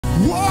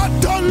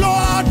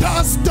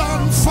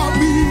for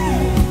me.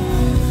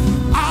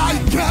 I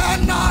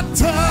cannot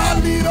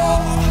tell it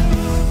all.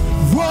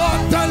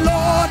 What the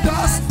Lord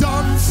has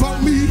done for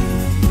me.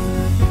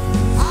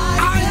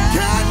 I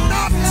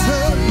cannot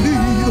tell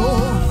it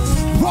all.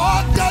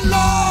 What the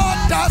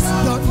Lord has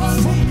done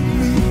for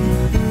me.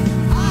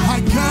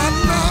 I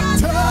cannot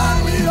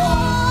tell it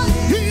all.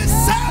 He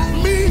set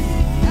me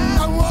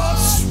and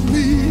washed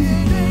me.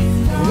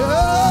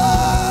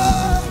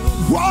 Yeah.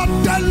 What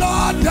the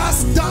Lord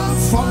has done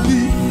for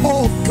me.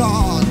 Oh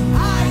God. I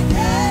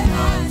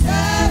cannot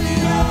tell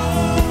it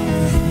all.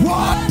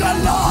 What the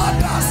Lord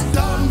has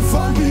done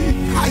for me.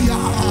 I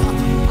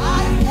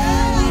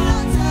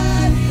cannot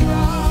tell it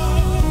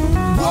all.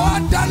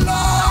 What the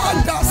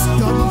Lord has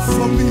done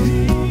for me.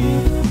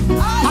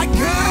 I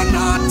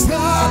cannot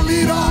tell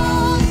it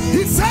all.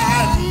 He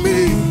saved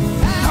me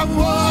and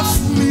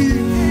washed me.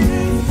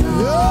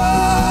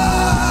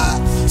 Yeah.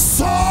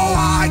 So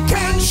I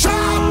can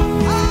shout.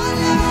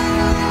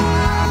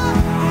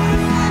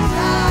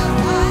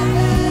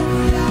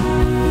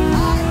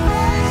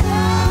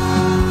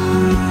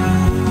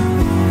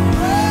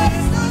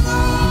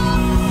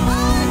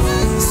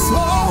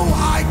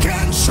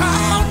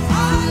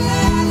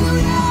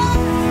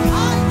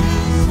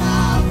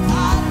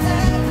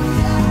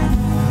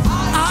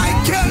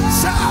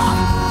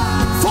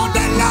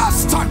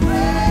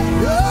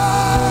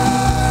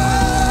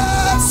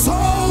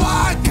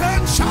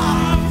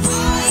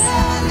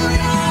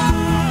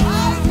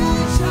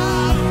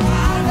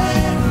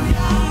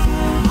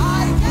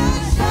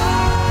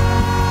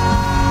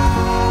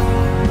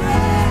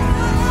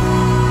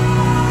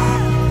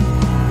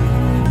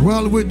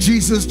 Well, with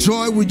Jesus'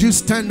 joy, would you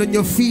stand on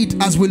your feet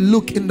as we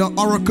look in the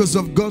oracles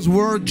of God's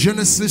word?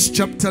 Genesis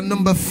chapter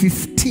number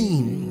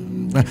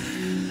 15.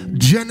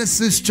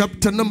 Genesis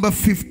chapter number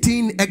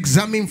 15,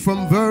 examine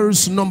from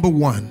verse number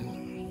 1.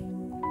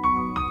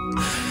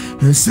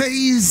 It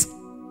says,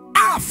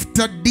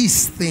 after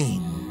these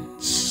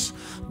things,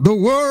 the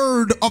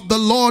word of the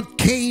Lord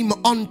came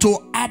unto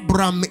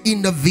Abram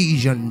in a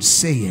vision,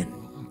 saying,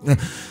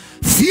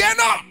 fear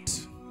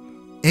not,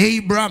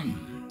 Abram,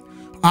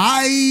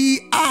 I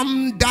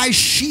am thy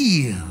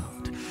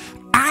shield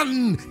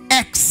and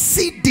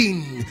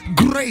exceeding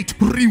great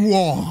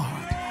reward.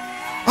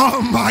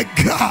 Oh my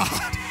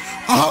God.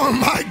 Oh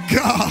my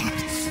God.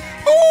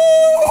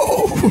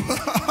 Oh.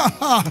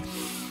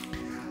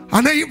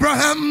 And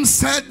Abraham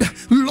said,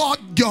 Lord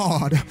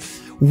God,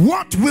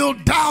 what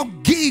wilt thou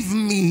give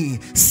me,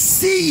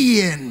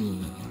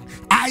 seeing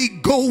I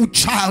go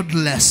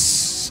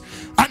childless?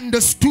 And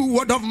the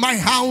steward of my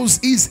house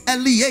is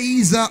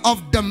Eliezer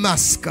of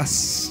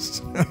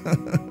Damascus.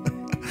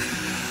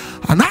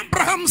 And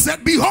Abraham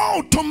said,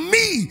 behold, to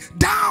me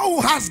thou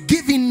hast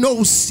given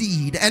no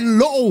seed, and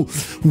lo,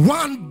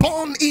 one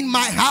born in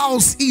my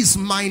house is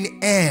mine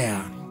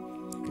heir.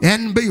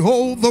 And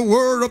behold, the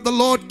word of the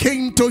Lord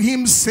came to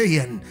him,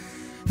 saying,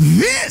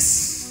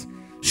 this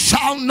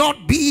shall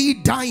not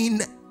be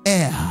thine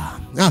heir,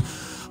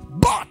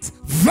 but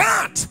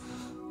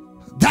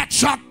that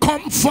shall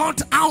come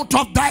forth out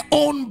of thy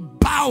own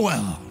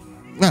bowel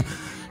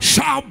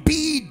shall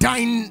be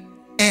thine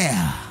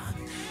heir.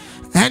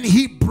 And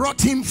he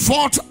brought him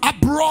forth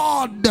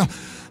abroad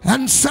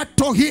and said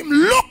to him,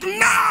 look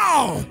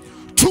now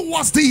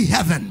towards the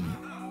heaven.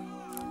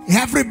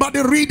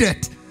 Everybody read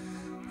it.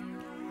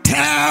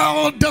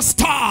 Tell the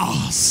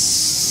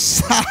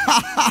stars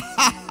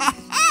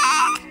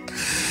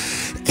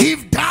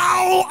if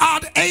thou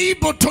art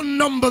able to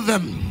number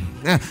them.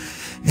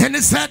 And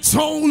he said,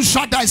 so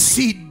shall thy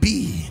seed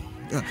be.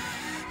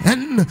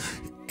 And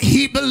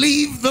he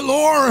believed the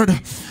Lord,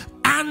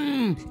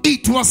 and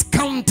it was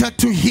counted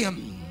to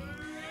him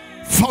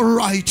for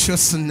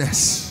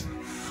righteousness.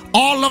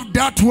 All of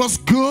that was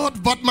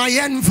good, but my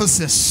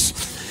emphasis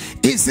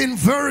is in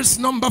verse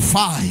number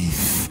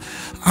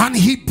 5. And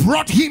he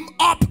brought him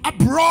up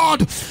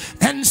abroad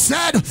and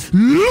said,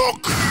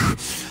 look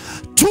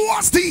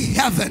towards the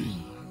heaven,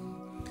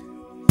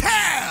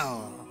 tell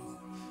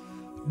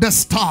the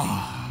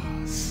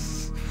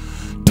stars.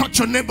 Touch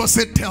your neighbor,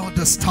 say, tell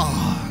the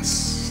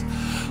stars.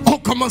 Oh,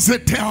 come on, say,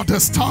 tell the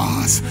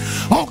stars.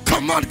 Oh,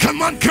 come on,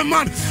 come on, come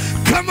on.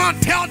 Come on,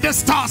 tell the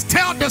stars,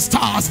 tell the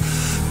stars,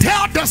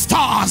 tell the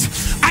stars.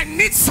 I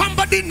need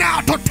somebody now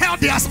to tell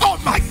this. Oh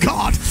my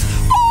God.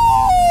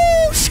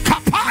 Oh,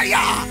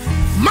 Skapaya.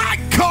 My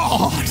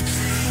God.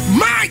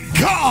 My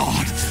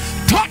God.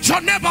 Touch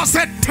your neighbor,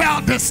 say,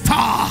 tell the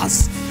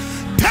stars.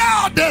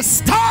 Tell the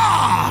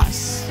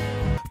stars.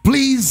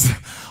 Please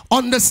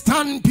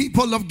understand,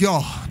 people of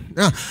God,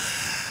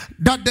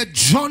 that the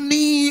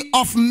journey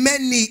of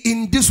many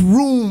in this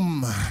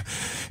room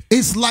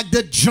is like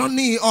the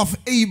journey of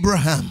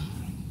Abraham.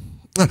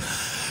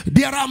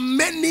 There are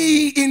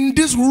many in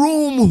this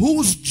room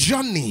whose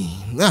journey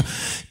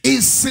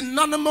is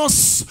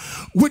synonymous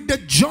with the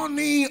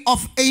journey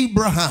of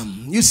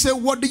Abraham. You say,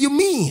 what do you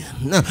mean?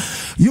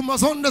 You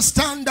must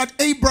understand that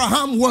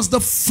Abraham was the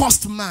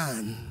first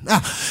man.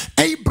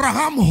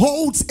 Abraham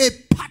holds a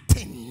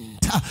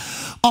patent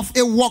of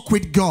a walk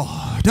with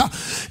God.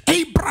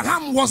 Abraham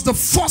Abraham was the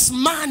first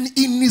man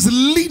in his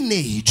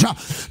lineage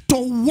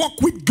to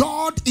walk with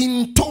God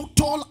in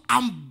total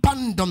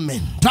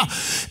abandonment.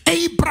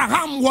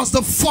 Abraham was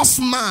the first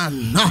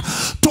man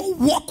to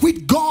walk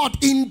with God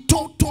in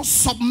total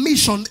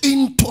submission,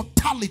 in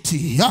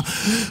totality.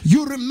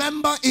 You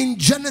remember in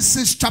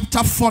Genesis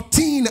chapter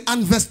 14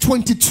 and verse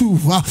 22,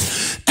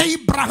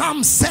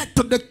 Abraham said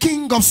to the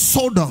king of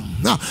Sodom,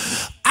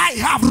 I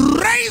have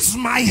raised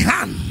my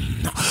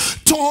hand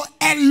to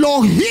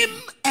Elohim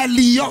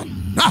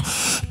Elyon,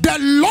 the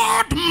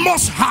Lord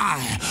Most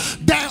High,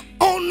 the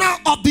owner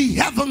of the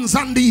heavens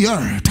and the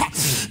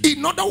earth.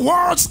 In other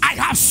words, I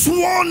have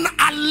sworn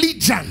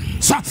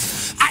allegiance.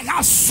 I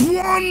have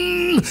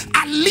sworn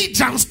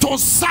allegiance to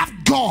serve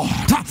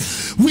God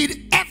with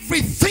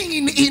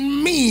everything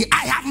in me.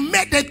 I have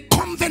made a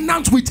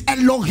covenant with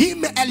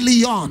Elohim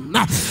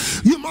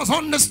Elyon. You must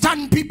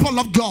understand, people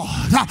of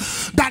God,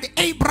 that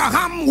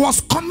Abraham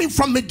was coming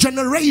from a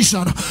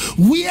generation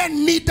where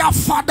neither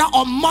father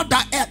or mother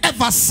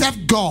ever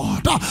served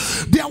God.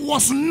 There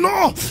was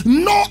no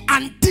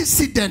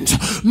antecedent,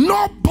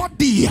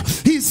 nobody.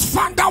 His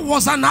father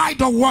was an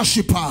idol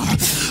worshiper.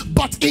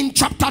 But in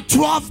chapter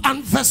 12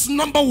 and verse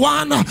number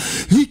 1,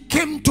 he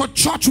came to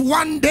church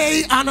one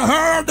day and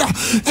heard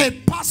a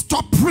pastor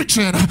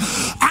preaching,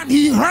 and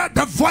he heard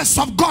the voice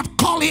of God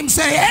call him,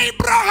 say,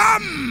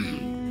 Abraham,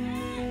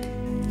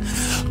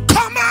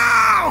 come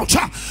out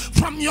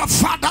from your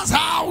father's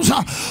house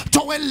to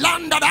a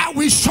land that I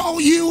will show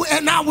you,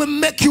 and I will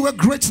make you a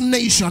great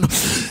nation.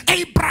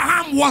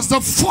 Abraham was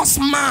the first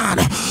man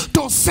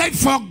to say,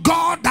 for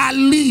God I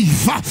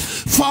live,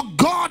 for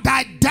God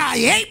I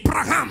die.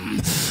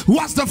 Abraham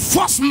was the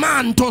first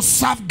man to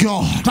serve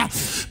God.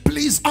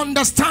 Please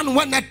understand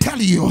when I tell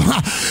you,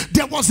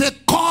 there was a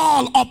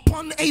call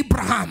upon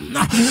Abraham.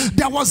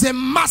 There was a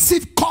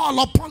massive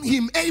call upon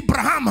him.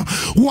 Abraham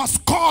was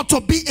called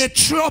to be a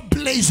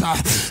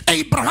trailblazer.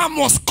 Abraham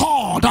was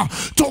called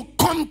to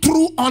come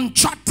through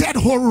uncharted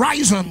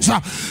horizons.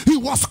 He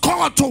was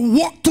called to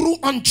walk through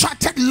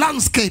uncharted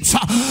landscapes.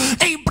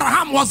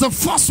 Abraham was the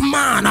first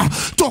man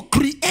to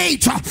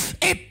create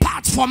a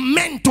path for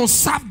men to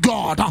serve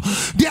God.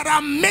 There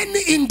are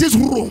many in this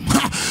room.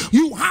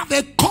 You have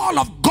a call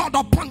of God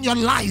upon your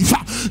life,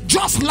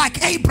 just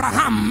like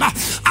Abraham.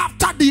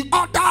 After the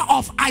order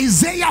of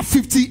Isaiah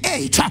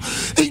 58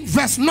 in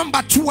verse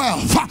number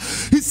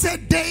 12, he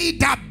said, they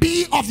that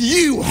be of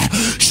you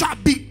shall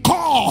be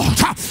called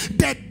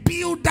the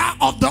builder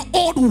of the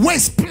old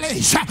waste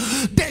place.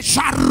 They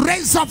shall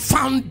raise a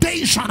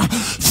foundation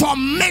for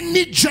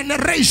many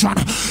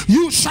generations.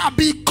 You shall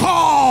be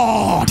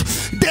called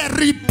the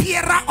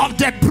repairer of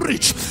the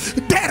breach,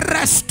 the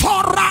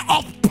restorer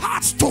of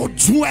paths to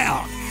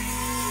dwell.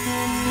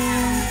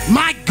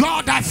 My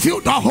God, I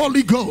feel the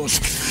Holy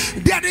Ghost.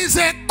 There is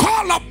a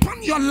call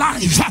upon your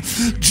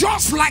life,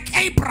 just like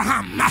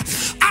Abraham.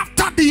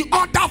 After the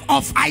order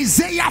of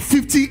Isaiah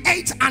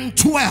 58 and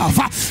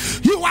 12,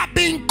 you are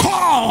being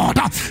called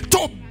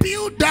to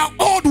build the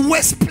old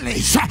waste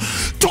place,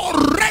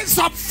 to raise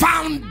up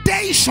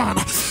foundation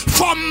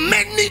for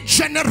many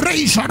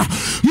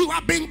generations. You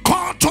have been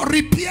called to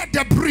repair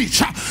the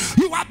breach.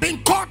 You have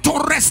been called to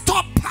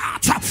restore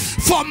paths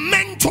for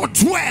men to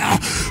dwell.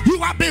 You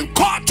have been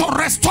called to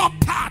restore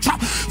paths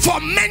for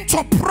men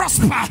to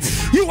prosper.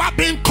 You have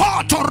been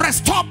called to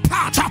restore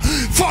paths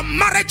for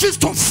marriages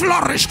to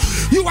flourish.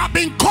 You have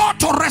been called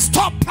to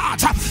restore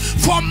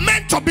paths for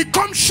men to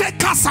become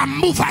shakers and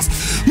movers.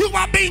 You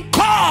have been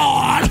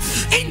called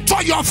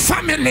into your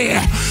family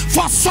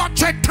for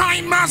such a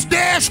time as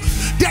this.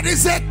 There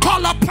is a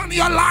call upon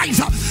your life.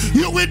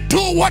 You will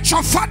do what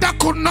your father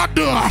could not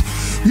do.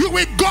 You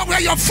will go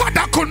where your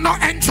father could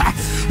not enter.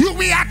 You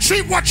will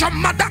achieve what your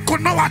mother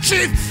could not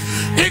achieve.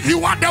 If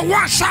you are the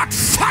one, shout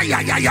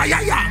fire.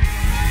 Yeah.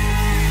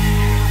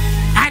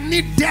 I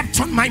need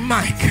depth on my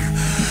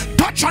mic.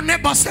 Touch your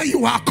neighbor, say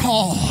you are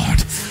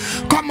called.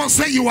 Come on,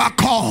 say you are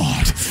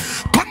called.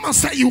 Come on,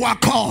 say you are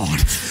called.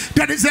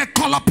 There is a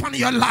call upon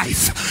your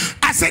life.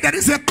 I say there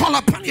is a call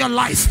upon your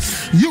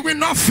life. You will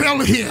not fail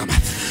him.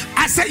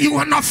 I say you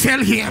will not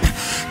fail him.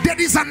 There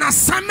is an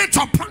assignment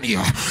upon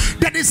you.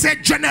 There is a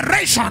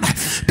generation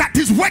that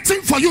is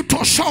waiting for you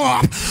to show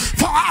up.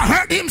 For I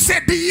heard him say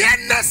the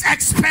endless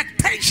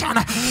expectation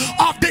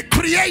of the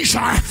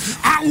creation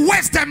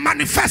awaits the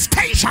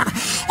manifestation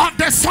of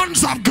the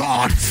sons of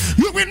God.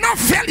 You will not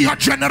fail your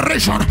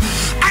generation.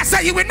 I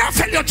say you will not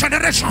fail your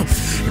generation.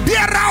 There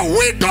are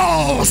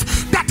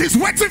widows that is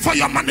waiting for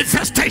your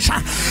manifestation.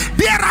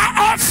 There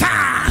are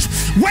orphans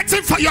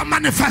waiting for your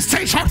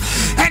manifestation.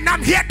 And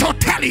I'm here to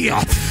tell you,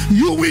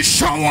 you will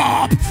show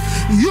up.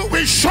 You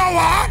will show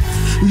up.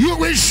 You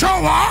will show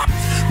up.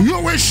 You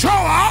will show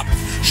up.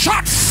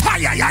 Shot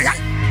fire.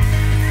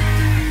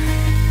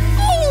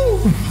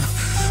 Ooh.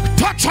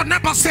 Touch your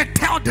neighbor, say,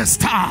 tell the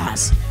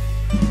stars.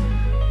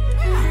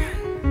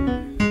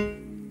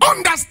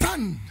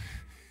 Understand,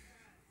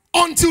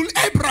 until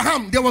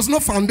Abraham there was no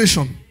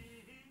foundation.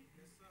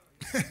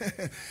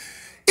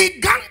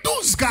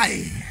 Igandus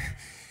guy,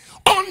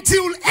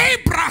 until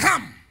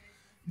Abraham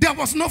there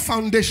was no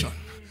foundation.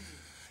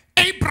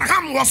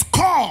 Abraham was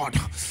called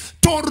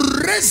to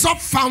raise up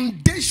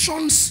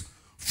foundations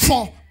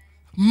for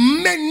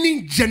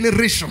many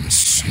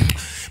generations.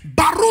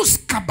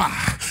 Baruskaba.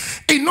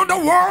 In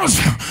other words,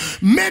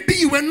 maybe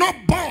you were not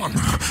born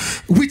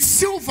with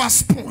silver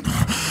spoon,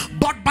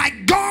 but by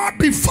God,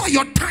 before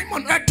your time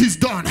on earth is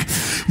done,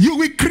 you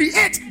will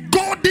create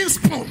golden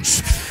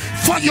spoons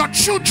for your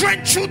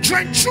children.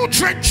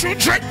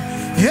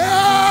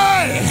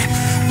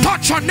 Yeah.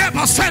 Touch your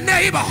neighbor, say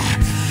neighbor,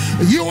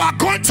 you are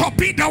going to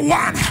be the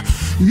one.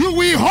 You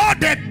will hold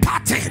the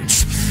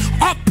patent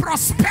of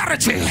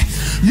prosperity.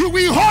 You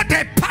will hold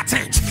the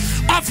patent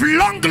of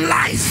long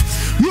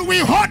life. You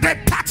will hold the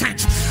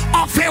patent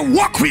of a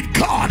walk with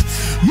God.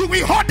 You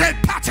will hold the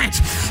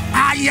patent.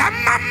 I am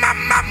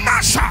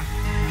Masha.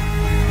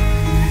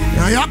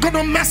 Now you're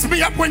gonna mess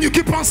me up when you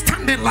keep on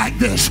standing like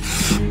this.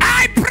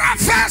 I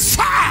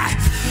prophesy,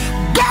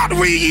 God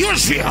will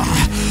use you.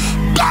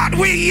 God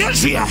will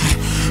use you.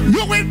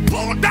 You will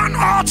pull down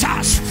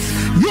altars.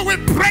 You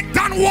will break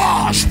down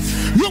walls.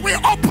 You will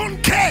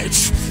open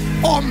gates.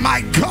 Oh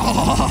my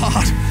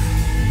God.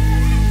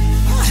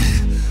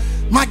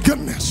 My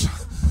goodness.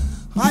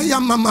 I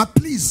am Mama.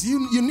 Please,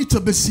 you need to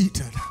be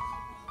seated.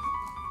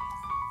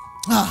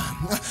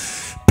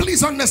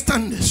 Please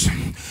understand this.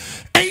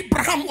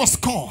 Abraham was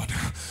called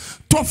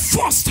to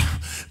first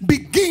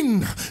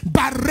begin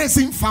by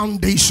raising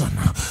foundation.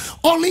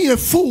 Only a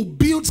fool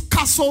builds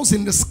castles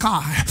in the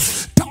sky.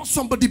 Tell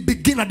somebody,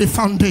 begin at the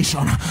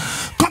foundation.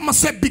 Come and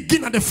say,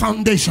 begin at the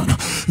foundation.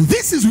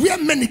 This is where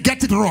many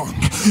get it wrong.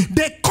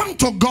 They come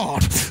to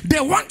God,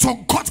 they want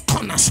to cut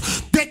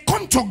corners. They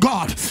come to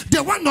God, they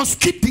want to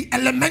skip the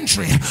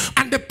elementary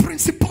and the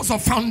principles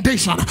of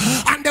foundation,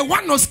 and they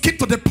want to skip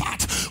to the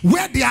part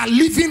where they are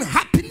living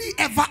happily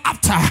ever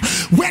after,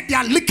 where they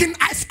are licking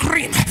ice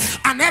cream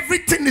and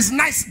everything is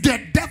nice. The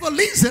devil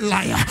is a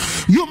liar.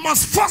 You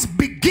must first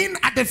begin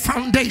at the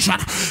foundation.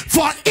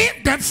 For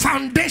if the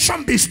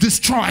foundation is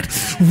destroyed,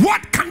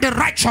 what can the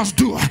righteous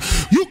do?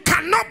 You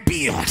cannot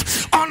build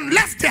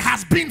unless there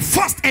has been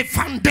first a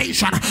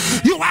foundation.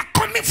 You are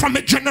coming from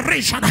a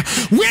generation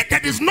where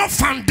there is no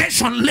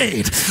foundation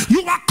laid.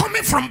 You are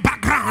coming from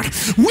background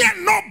where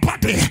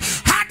nobody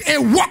had a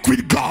walk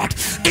with God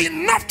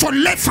enough to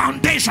lay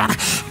foundation.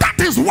 That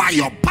is why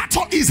your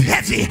battle is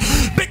heavy,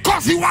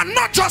 because you are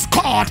not just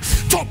called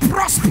to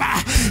prosper,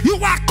 you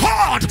are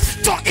called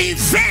to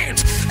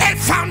invent a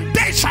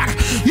foundation.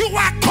 You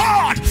are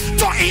called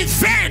to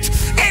invent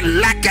a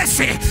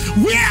legacy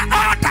where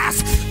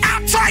others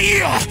after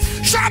you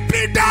shall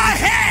be the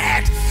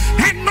head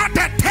and not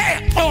the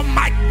tail. Oh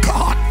my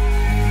God.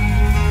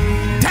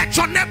 Touch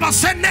your neighbor,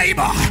 say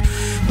neighbor,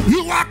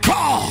 you are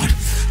called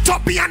to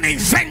be an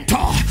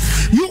inventor.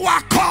 You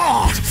are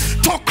called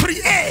to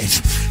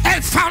create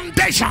a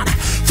foundation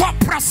for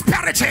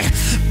prosperity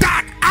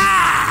that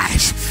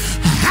eyes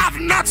have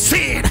not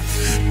seen,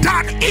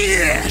 that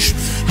ears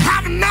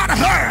have not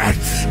heard,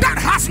 that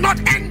has not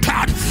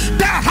entered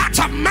the heart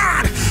of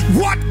man.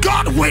 What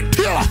God will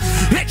do,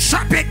 it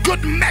shall be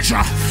good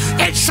measure,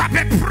 it shall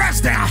be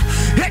pressed down,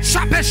 it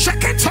shall be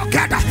shaken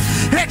together,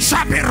 it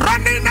shall be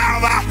running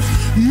over.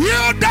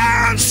 You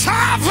don't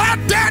serve a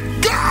dead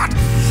God,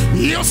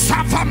 you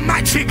serve a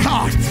mighty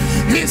God.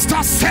 He's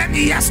the same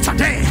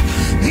yesterday,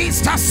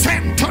 he's the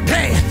same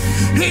today,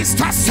 he's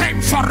the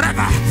same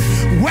forever.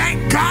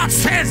 When God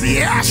says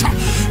yes,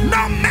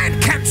 no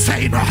man can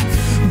say no.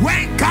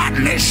 When God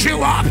lifts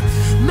you up,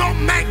 no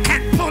man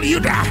can pull you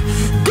down.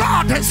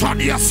 God is on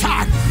your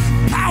side,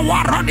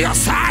 power on your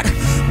side,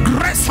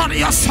 grace on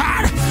your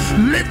side,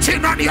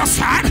 lifting on your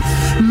side.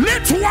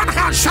 Lift one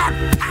hand, shout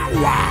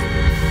power.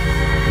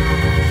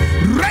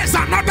 Raise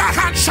another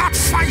hand, shout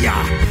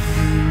fire.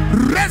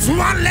 Raise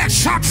one leg,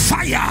 shout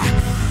fire.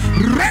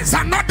 Raise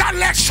another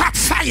leg, shout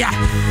fire.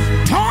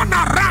 Turn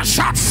around,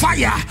 shout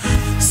fire.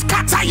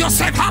 Scatter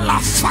yourself, holla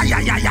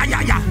fire.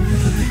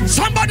 Yeah.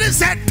 Somebody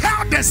said,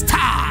 tell the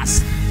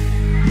stars.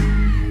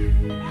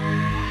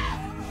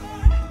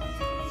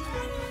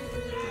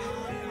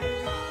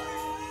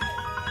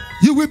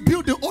 You will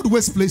build the old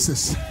waste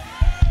places.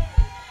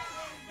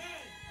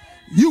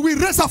 You will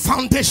raise a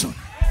foundation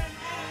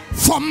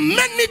for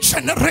many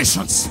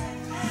generations.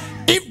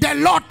 If the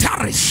Lord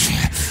tarries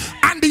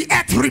and the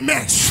earth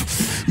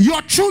remains,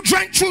 your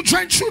children,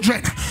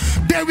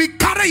 they will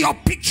carry your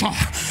picture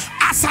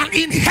as an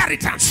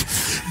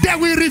inheritance. They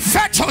will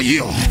refer to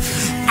you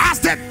as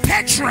the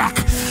patriarch,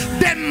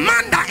 the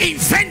man that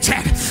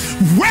invented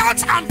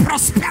wealth and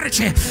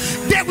prosperity.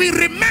 They will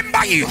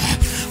remember you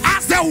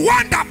as the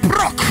one that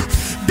broke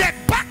the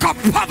back of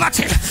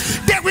poverty.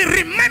 They will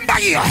remember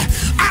you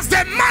as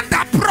the man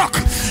that broke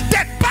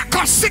the back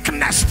of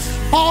sickness.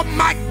 Oh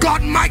my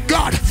God, my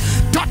God.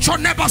 Touch your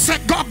neighbor, say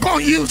God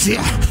gonna use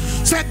you.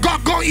 Say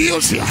God gonna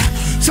use you.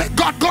 Say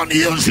God gonna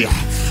use you.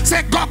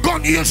 Say God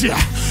gonna use you.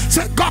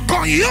 Say God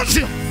gonna use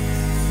you.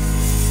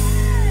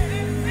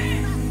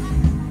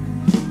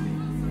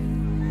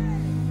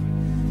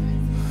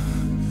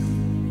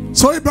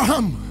 So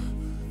Abraham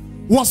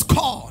was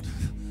called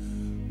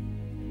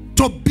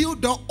to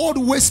build the old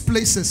waste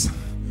places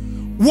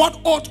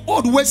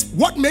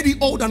What made it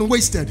old and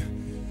wasted?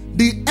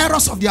 The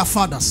errors of their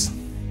fathers,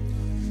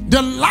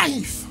 the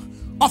life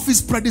of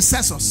his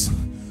predecessors.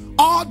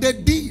 All they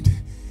did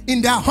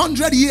in their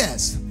 100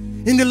 years,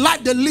 in the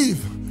life they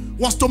lived,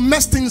 was to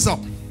mess things up.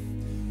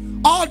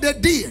 All they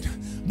did,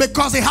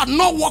 because they had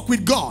no walk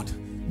with God,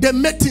 they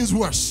made things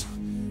worse.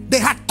 They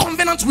had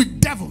covenants with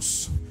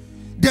devils.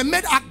 They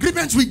made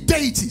agreements with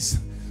deities.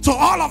 So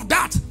all of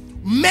that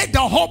made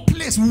the whole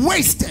place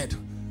wasted.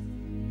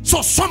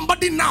 So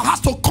somebody now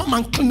has to come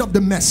and clean up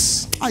the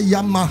mess. Tell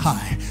your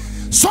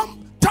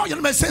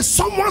neighbor, say,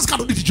 someone's got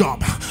to do the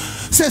job.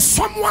 Say,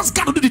 someone's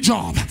got to do the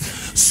job.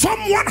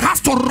 Someone has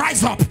to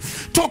rise up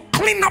to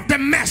clean up the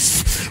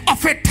mess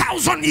of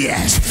 1,000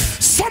 years.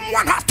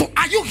 Someone has to.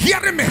 Are you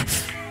hearing me?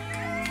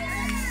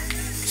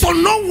 So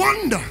no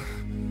wonder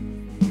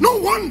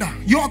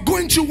you are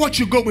going through what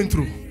you're going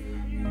through.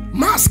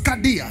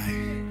 Maskadia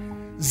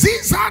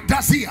Ziza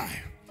Dazia.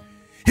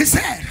 He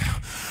said,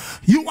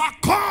 you are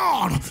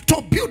called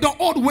to build the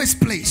old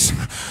waste place,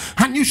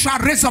 and you shall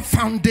raise a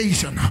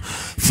foundation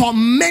for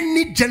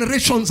many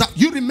generations.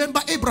 You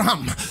remember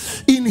Abraham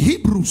in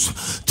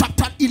Hebrews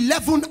chapter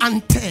 11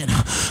 and 10.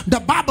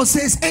 The Bible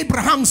says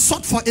Abraham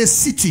sought for a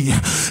city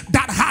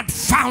that had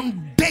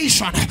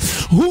foundation,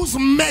 whose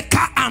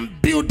maker and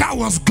builder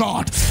was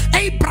God.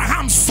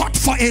 Abraham sought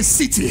for a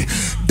city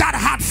that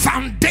had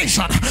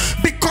foundation,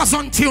 because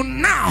until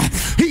now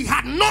he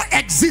had no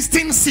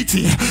existing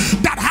city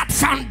that had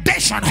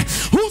foundation,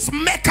 whose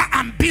maker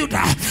and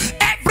builder.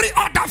 Every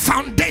other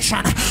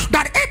foundation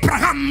that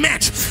Abraham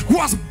met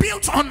was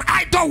built on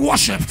idol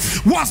worship,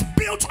 was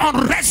built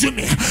on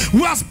resume,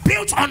 was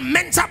built on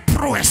mental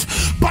prowess.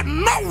 But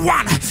no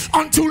one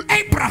until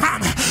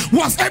Abraham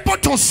was able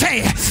to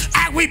say,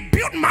 I will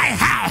build my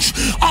house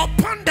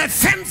upon the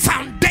firm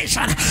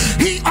foundation.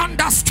 He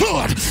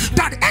understood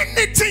that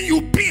anything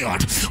you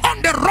build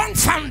on the wrong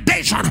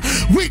foundation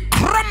will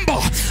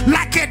crumble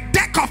like a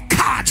deck of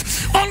cards,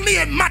 only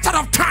a matter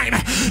of time.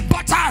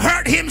 But I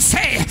heard him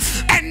say,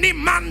 any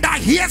man that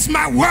hears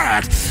my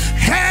word,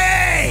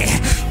 hey,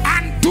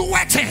 and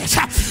doeth it,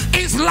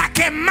 is like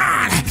a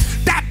man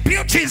that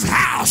built his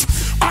house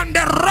on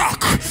the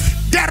rock.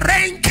 The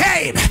rain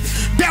came,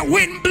 the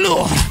wind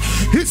blew.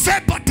 He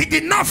said, but it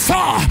did not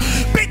fall,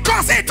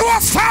 because it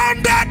was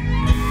founded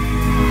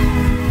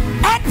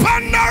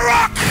upon the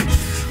rock.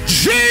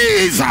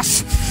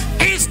 Jesus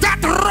is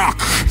that rock.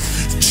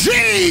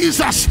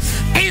 Jesus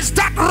is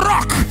that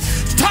rock.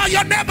 Tell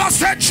your neighbor,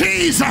 say,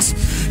 Jesus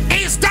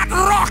is that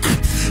rock.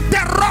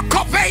 The rock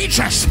of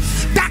ages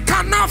that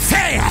cannot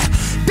fail.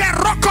 The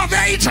rock of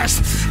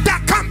ages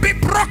that can be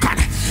broken.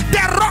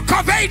 The rock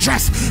of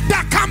ages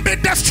that can be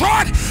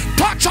destroyed.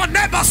 Touch your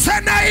neighbor, say,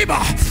 neighbor,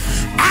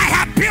 I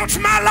have built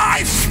my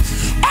life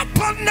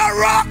upon the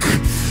rock.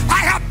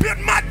 I have built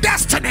my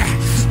destiny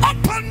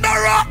upon the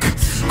rock.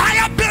 I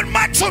have built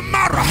my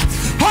tomorrow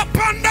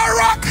upon the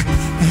rock.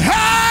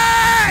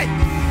 Hey!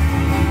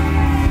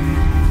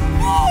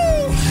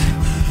 Woo!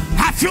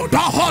 I feel the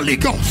Holy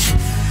Ghost.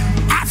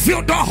 I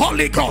feel the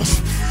Holy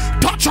Ghost.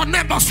 Touch your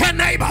neighbor, say,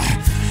 neighbor,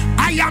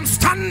 I am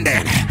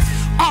standing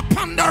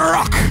upon the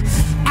rock.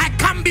 I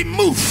can be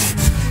moved.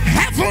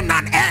 Heaven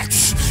and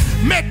earth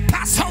may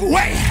pass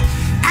away,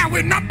 I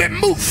will not be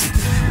moved.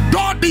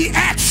 Though the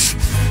earth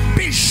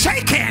be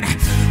shaken,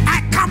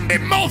 I can be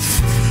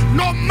moved.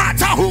 No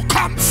matter who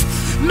comes,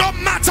 no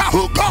matter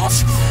who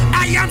goes,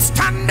 I am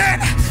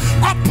standing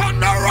upon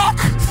the rock.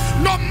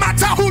 No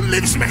matter who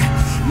leaves me,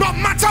 no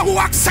matter who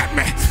accepts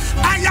me,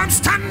 I am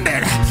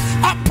standing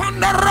upon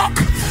the rock.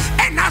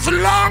 And as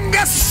long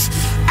as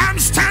I'm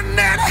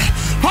standing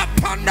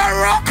upon the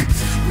rock,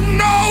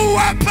 no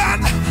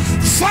weapon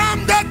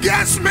formed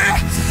against me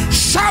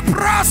shall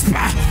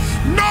prosper.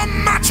 No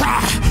matter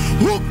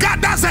who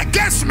gathers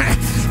against me,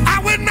 I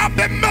will not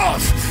be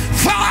moved,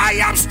 for I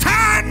am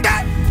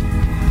standing.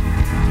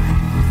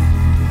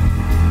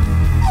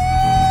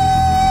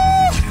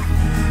 Ooh.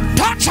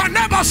 Touch your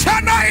neighbor, say,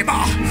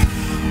 neighbor,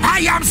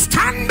 I am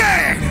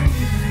standing.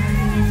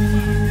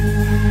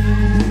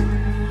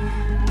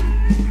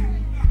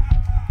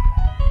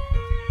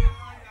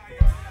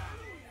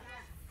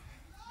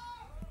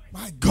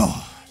 My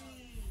God.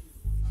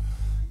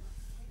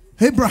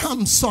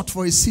 Abraham sought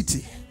for a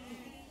city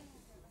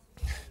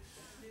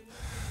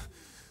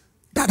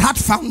that had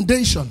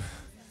foundation,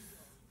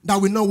 that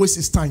will not waste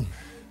his time.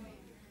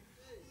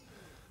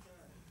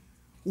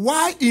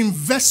 Why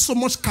invest so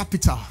much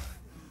capital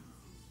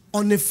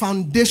on a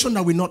foundation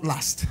that will not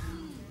last?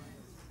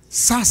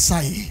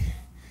 Sasai.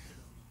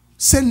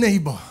 Say,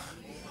 neighbor,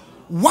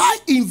 why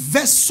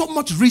invest so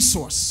much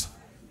resource,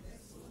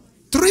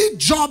 3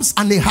 jobs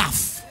and a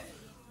half,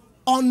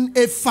 on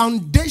a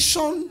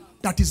foundation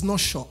that is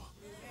not sure?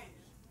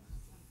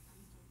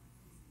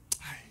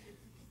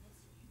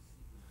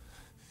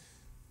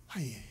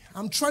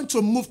 I'm trying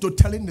to move to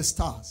telling the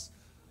stars,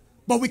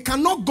 but we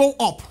cannot go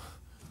up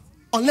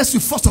unless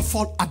we first of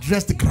all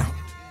address the ground.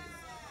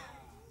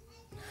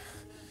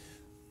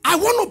 I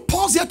want to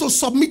pause here to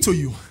submit to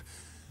you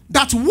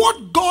that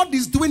what God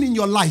is doing in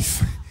your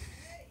life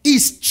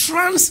is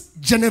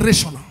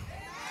transgenerational.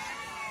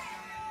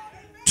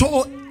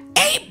 To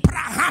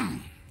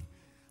Abraham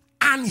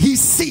and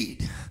his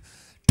seed.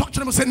 Touch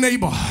them and say,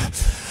 neighbor,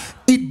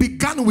 it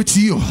began with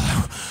you,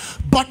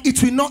 but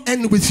it will not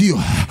end with you.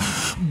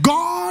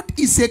 God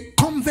is a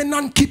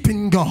covenant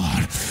keeping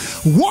God.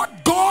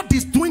 What God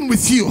is doing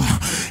with you,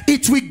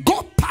 it will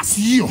go past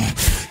you.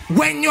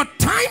 When your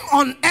time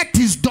on earth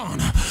is done,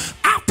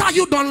 after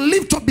you don't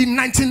live to be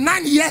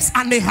 99 years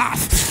and a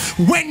half,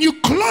 when you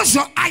close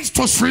your eyes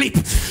to sleep,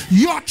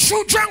 your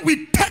children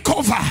will take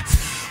over.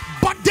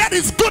 But there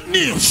is good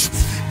news.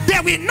 They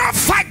will not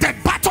fight the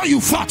battle you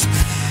fought.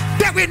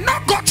 They will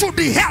not go through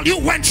the hell you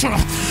went through.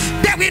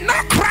 They will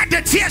not cry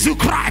the tears you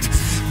cried.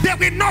 They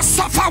will not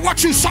suffer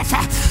what you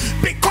suffer,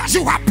 because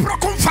you have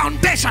broken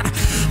foundation.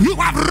 You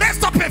have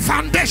raised up a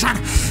foundation.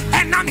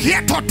 And I'm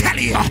here to tell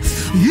you,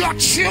 your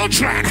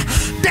children,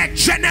 the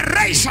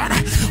generation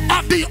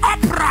of the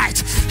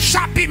upright,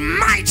 shall be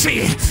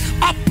mighty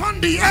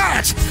upon the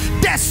earth.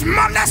 The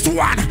smallest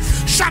one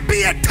shall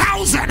be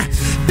 1,000.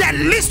 The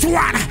least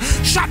one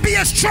shall be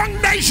a strong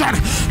nation.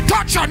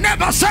 Touch your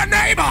neighbor, say,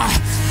 neighbor,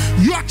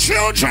 your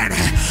children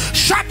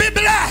shall be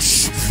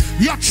blessed.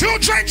 Your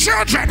children,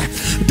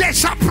 they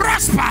shall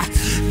prosper.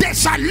 They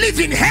shall live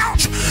in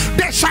health.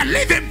 They shall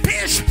live in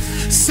peace.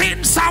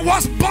 Since I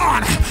was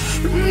born,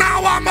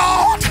 now I'm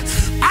old,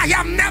 I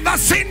have never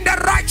seen the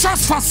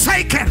righteous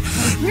forsaken,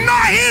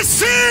 nor his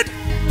seed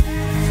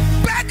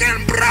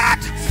begging bread.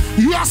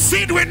 Your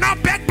seed will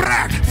not beg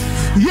bread.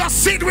 Your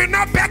seed will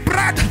not beg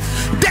bread.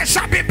 They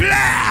shall be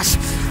blessed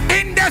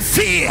in the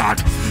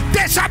field.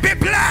 They shall be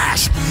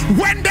blessed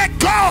when they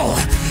go.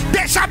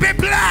 They shall be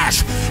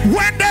blessed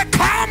when they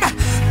come.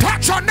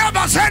 Touch your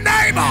neighbor, say,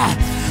 neighbor,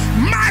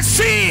 my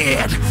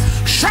seed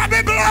shall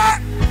be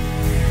blessed.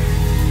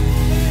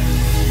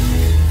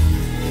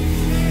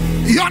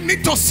 You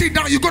need to sit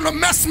down. You're going to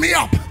mess me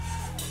up.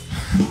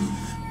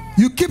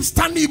 You keep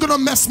standing, you're going to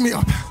mess me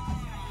up.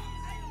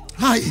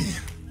 Hi.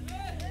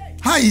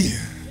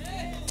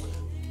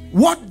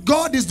 What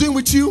God is doing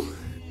with you,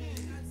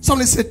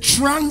 somebody say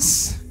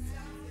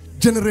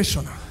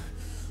transgenerational.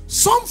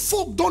 Some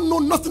folk don't know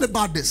nothing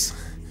about this,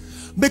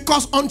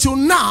 because until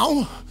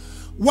now,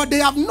 what they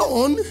have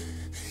known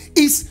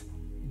is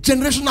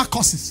generational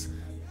curses.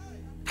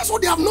 That's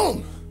what they have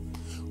known.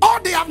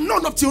 All they have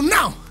known up till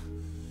now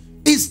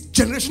is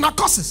generational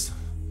curses.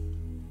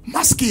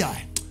 Maskia.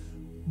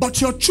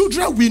 But your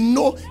children will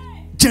know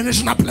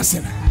generational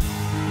blessing.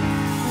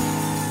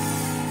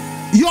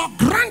 Your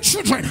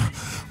grandchildren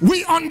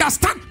will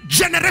understand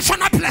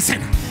generational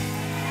blessing.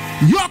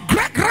 Your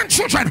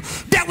great-grandchildren,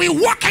 they will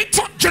walk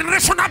into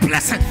generational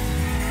blessing.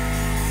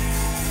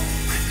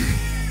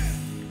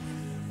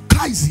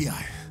 Kaisia.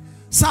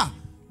 Sir,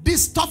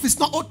 this stuff is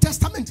not Old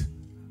Testament.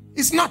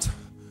 It's not.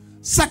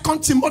 2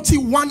 Timothy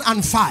 1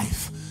 and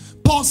 5.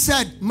 Paul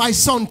said, my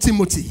son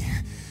Timothy,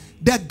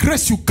 the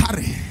grace you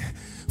carry,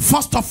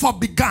 first of all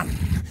began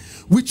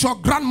with your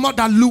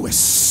grandmother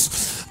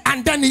Lois,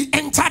 and then he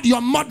entered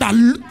your mother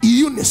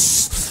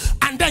Eunice,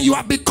 and then you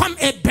have become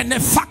a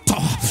benefactor.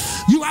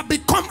 You have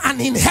become an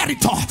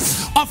inheritor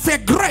of a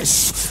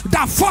grace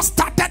that first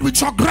started with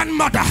your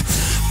grandmother.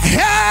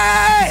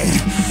 Hey,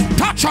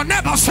 touch your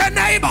neighbor, say,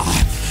 neighbor,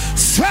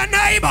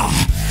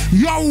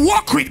 your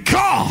walk with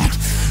God,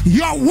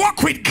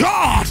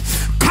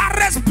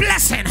 carries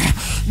blessing,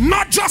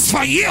 not just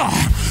for you,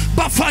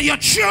 but for your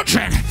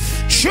children.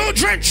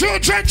 Children.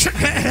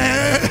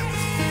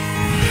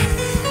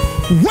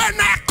 When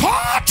I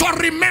call to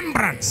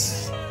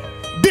remembrance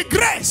the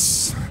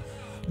grace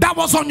that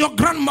was on your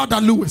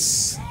grandmother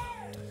Lois,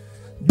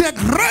 the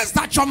grace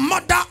that your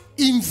mother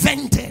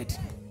invented.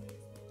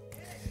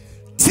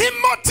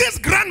 Timothy's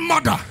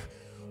grandmother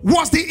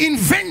was the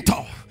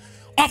inventor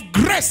of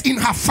grace in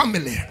her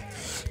family.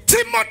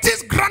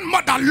 Timothy's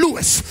grandmother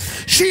Lois,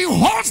 she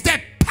holds the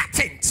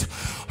patent,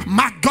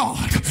 my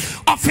God,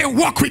 of a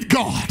walk with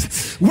God.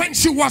 When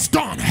she was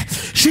done,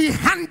 she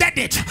handed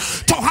it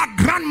to her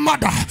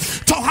grandmother,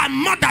 to her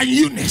mother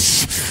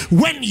Eunice.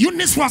 When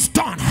Eunice was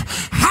done,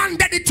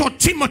 handed it to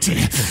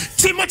Timothy.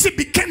 Timothy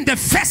became the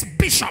first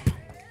bishop.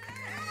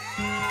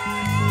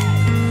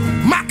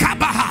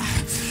 Makabaha.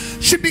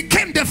 She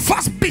became the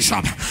first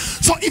bishop.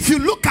 So if you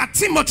look at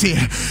Timothy,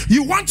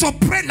 you want to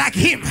pray like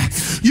him,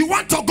 you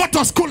want to go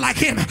to school like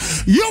him,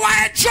 you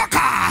are a joker.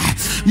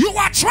 You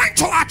are trying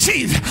to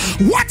achieve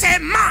what a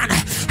man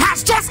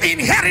has just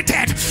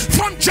inherited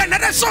from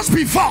generations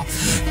before.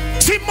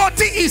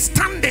 Timothy is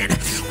standing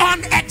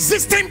on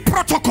existing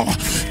protocol.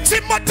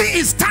 Timothy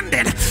is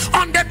standing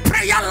on the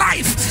prayer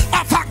life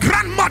of her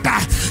grandmother.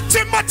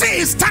 Timothy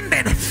is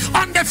standing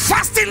on the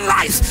fasting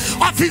life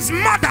of his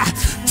mother.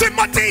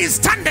 Timothy is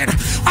standing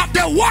of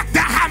the work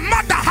that her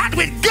mother had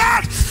with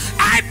God.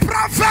 I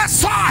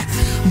prophesy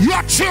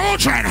your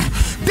children,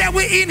 they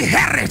will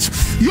inherit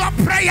your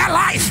prayer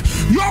life,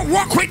 your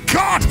walk with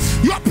God,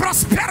 your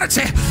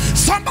prosperity.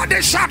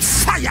 Somebody shout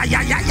fire.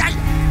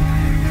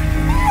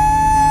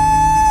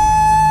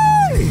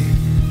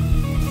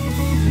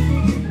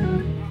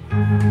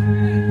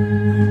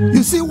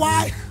 You see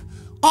why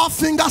All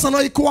fingers are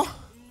not equal.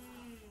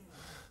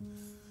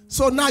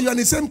 So now you're in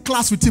the same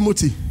class with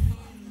Timothy.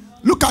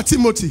 Look at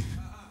Timothy.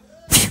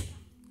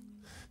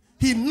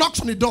 He knocks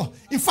on the door.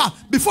 In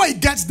fact, before he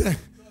gets there,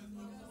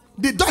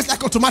 the door is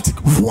like automatic.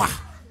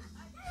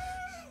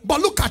 But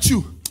look at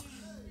you.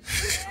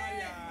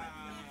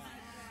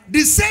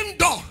 The same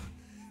door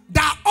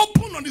that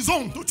opened on his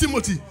own to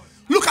Timothy.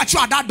 Look at you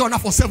at that door now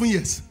for 7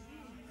 years.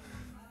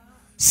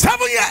 7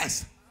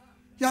 years.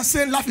 You are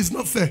saying life is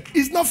not fair.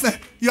 It's not fair.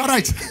 You are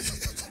right.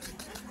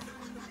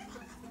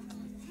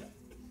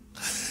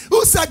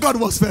 Who said God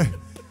was fair?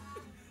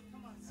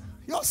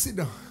 You all sit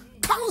down.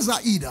 Kanza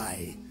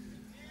idai.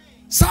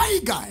 Sai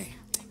guy.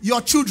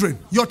 Your children.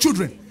 Your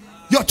children.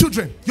 Your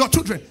children. Your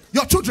children.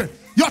 Your children.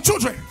 Your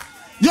children.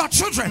 Your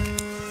children.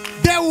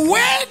 The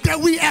way that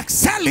we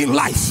excel in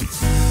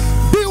life.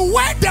 The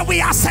way that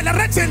we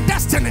accelerate in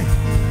destiny.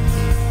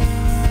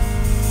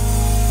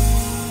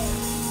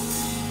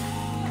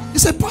 You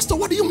say, Pastor,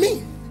 what do you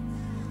mean?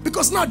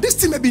 Because now this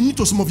thing may be new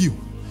to some of you.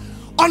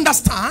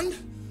 Understand,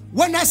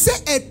 when I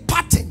say a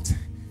patent,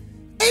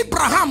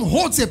 Abraham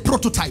holds a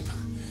prototype.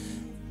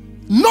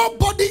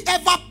 Nobody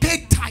ever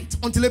paid tithe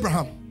until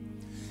Abraham.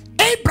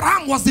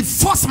 Abraham was the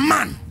first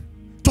man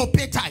to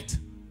pay tithe.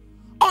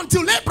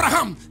 Until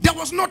Abraham, there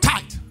was no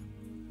tithe.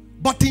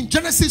 But in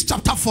Genesis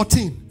chapter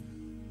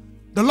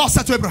 14, the Lord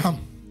said to Abraham,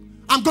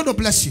 I'm going to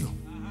bless you.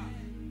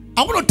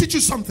 I want to teach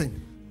you something.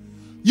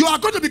 You are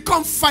going to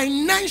become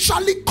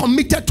financially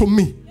committed to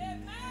me.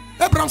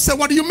 Abraham said,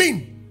 what do you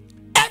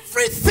mean?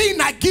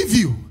 Everything I give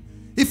you,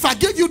 if I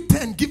give you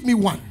 10, give me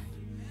 1.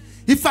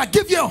 If I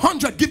give you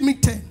 100, give me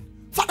 10.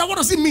 Father, what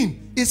does it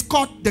mean? It's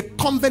called the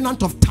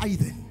covenant of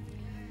tithing.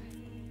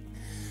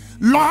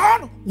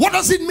 Lord, what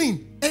does it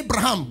mean?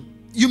 Abraham,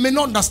 you may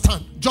not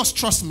understand. Just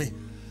trust me.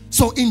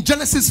 So in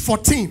Genesis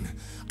 14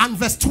 and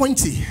verse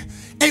 20,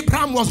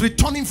 Abraham was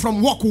returning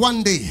from work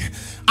one day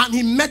and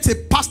he met a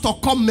pastor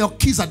called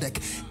Melchizedek.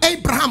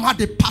 Abraham had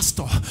a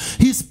pastor.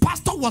 His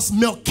pastor was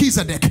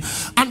Melchizedek.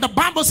 And the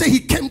Bible says he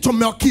came to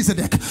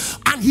Melchizedek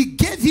and he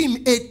gave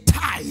him a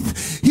tithe.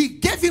 He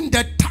gave him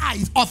the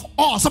tithe of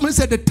all. Somebody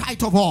said the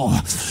tithe of all.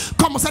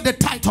 Come on, say the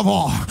tithe of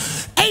all.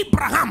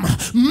 Abraham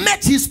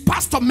met his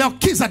pastor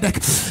Melchizedek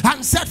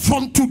and said,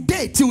 from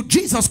today till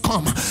Jesus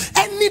come,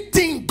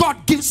 anything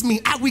God gives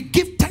me, I will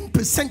give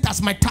 10%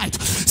 as my tithe.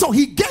 So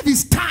he gave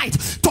his tithe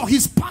to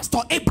his pastor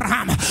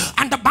Abraham.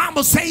 And the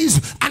Bible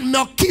says, and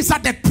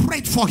Melchizedek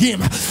prayed for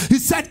him. He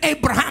said,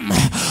 Abraham,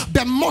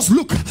 the most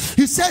look.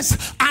 He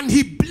says, and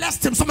he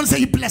blessed him. Someone say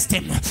he blessed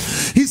him.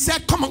 He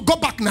said, come on, go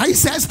back now. He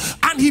says,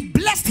 and he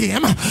blessed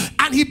him.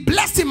 And he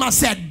blessed him and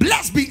said,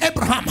 blessed be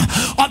Abraham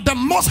of the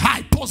Most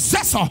High,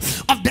 possessor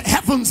of the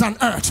heavens and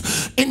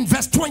earth. In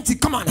verse 20,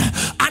 come on.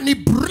 And he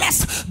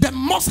blessed the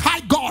Most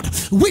High God,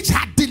 which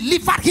had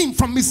delivered him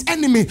from his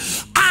enemy,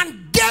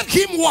 and gave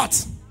him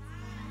what?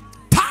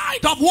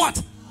 Tithe of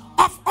what?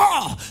 Of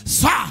all.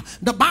 So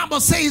the Bible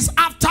says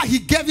after he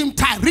gave him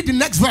tithe, read the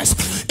next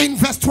verse in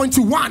verse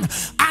 21.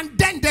 And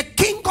then the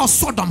king of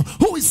Sodom.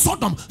 Who is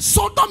Sodom?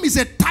 Sodom is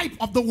a type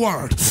of the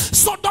world.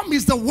 Sodom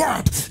is the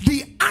word,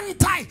 the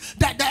anti,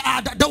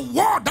 the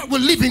world that we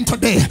live in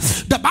today.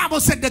 The Bible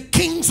said the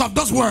kings of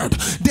this world,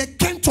 they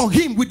came to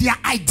him with their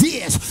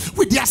ideas,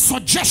 with their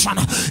suggestion.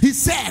 He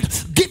said,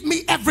 give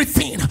me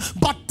everything,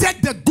 but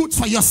take the goods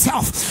for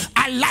yourself.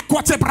 I like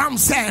what Abraham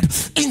said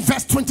in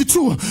verse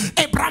 22.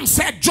 Abraham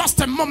said,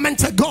 just a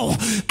moment ago,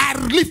 I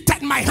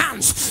lifted my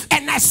hands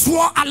and I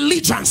swore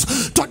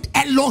allegiance to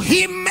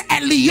Elohim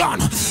Elyon,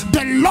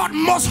 the Lord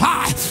Most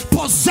High,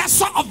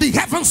 possessor of the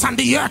heavens and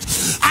the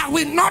earth. I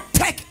will not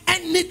take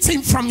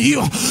anything from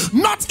you,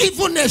 not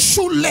even a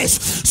shoelace,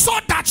 so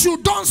that you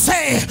don't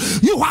say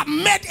you have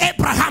made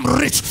Abraham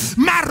rich.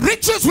 My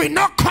riches will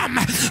not come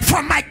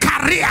from my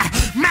career.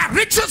 My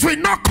riches will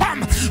not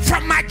come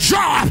from my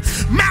job.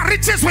 My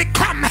riches will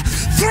come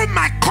through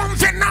my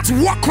covenant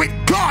walk with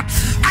God.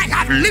 I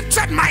have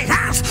lifted my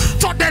hands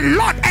to the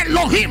Lord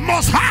Elohim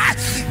Most High.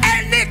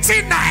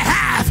 Anything I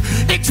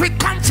have, it will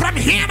come from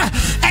him.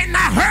 And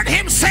I heard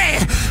him say,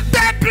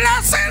 the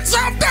blessings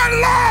of the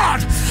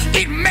Lord,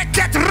 it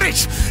maketh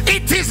rich.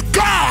 It is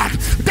God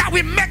that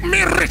will make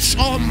me rich.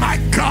 Oh my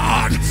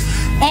God.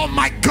 Oh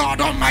my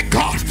God. Oh my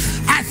God.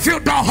 I feel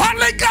the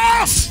Holy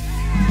Ghost.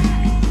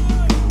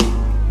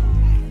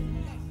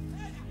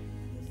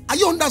 Are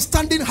you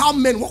understanding how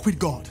men walk with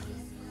God?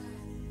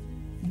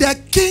 The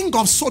king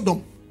of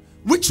Sodom,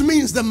 which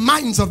means the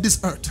minds of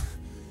this earth,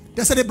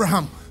 they said,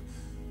 Abraham,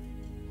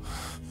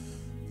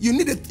 you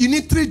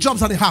need 3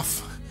 jobs and a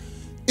half,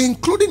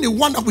 including the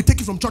one that we take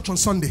you from church on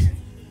Sunday.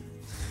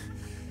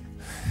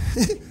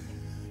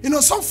 You know,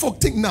 some folk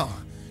think now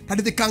that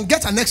if they can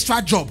get an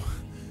extra job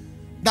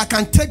that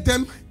can take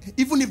them,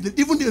 even if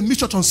they miss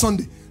church on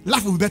Sunday,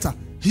 life will be better.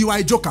 You are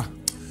a joker.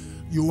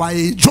 You are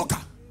a joker.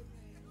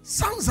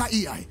 Sounds like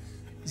EI.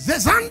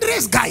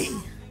 Zezandre's guy.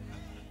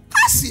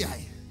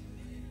 ACI.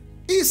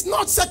 It's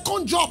not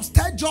second jobs,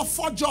 third job,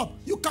 fourth job.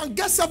 You can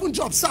get 7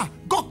 jobs, sir.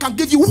 God can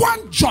give you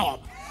 1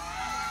 job.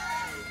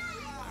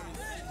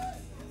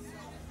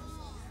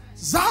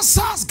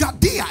 Zasas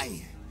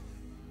Gadiai.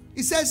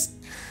 He says,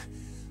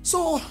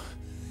 so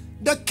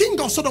the king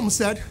of Sodom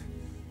said,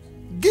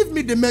 give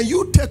me the man,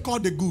 you take all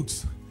the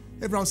goods.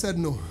 Abraham said,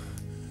 no.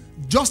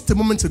 Just a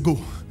moment ago,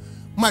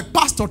 my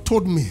pastor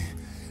told me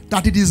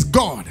that it is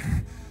God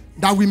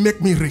that will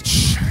make me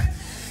rich.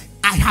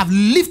 I have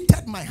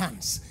lifted my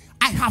hands.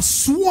 I have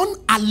sworn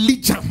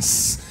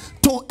allegiance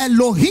to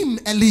Elohim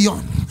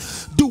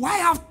Elyon. Do I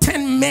have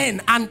 10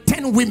 men and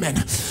 10 women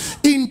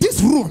in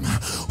this room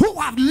who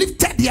have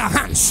lifted their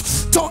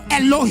hands to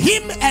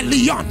Elohim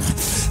Elyon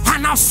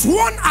and have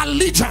sworn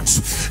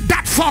allegiance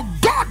that for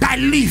God I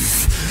live,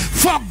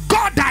 for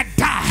God I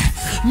die,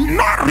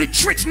 no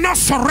retreat, no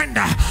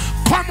surrender,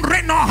 come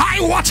rain or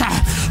high water,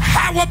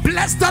 I will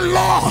bless the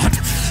Lord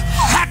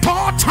at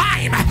all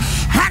time,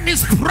 and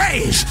his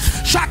praise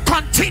shall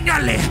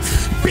continually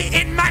be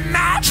in my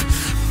mouth.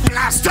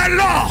 Bless the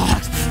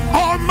Lord,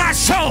 oh my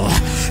soul,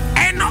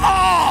 and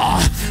all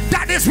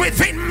that is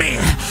within me.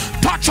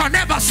 Touch your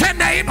neighbor, say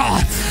neighbor,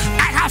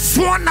 I have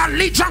sworn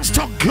allegiance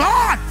to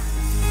God.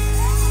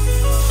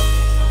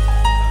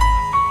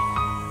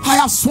 I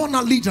have sworn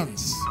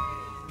allegiance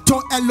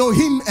to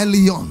Elohim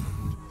Elyon.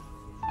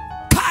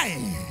 Kai.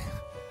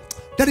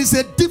 There is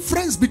a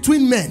difference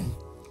between men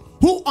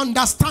who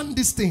understand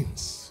these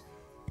things.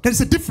 There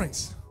is a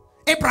difference.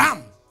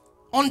 Abraham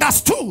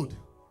understood,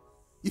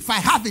 if I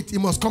have it, it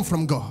must come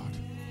from God.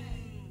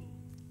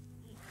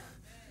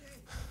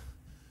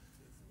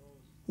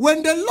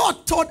 When the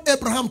Lord told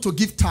Abraham to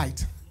give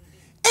tithe,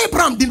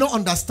 Abraham did not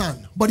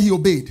understand, but he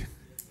obeyed.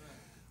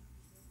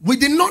 We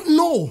did not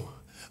know,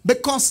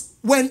 because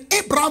when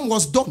Abraham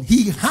was done,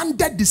 he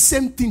handed the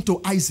same thing to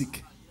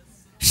Isaac.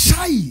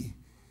 Shai,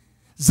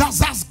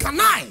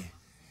 Zazazganai.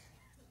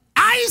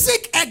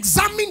 Isaac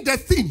examined the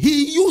thing,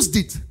 he used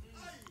it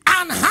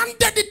and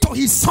handed it to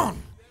his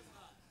son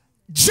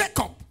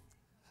Jacob.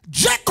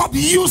 Jacob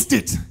used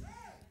it,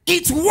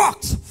 it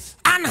worked,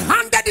 and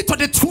handed it to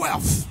the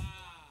 12.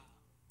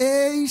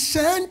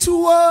 Ancient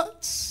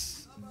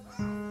words,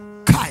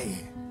 Kai,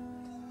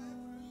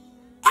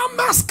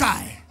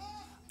 Amaskai.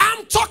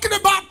 I'm talking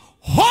about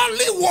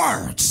holy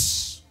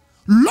words,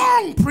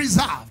 long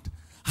preserved,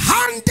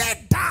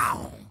 handed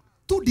down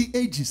to the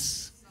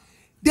ages.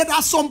 There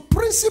are some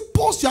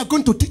principles you are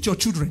going to teach your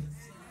children.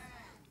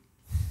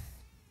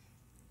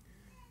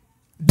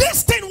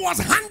 This thing was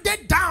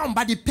handed down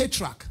by the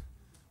patriarch.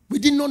 We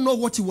did not know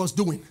what he was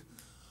doing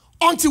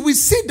until we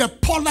see the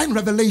Pauline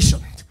revelation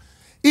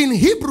in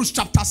Hebrews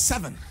chapter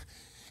 7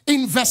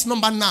 in verse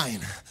number 9.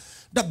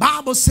 The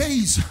Bible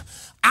says,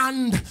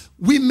 and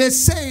we may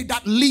say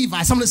that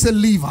Levi, somebody say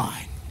Levi,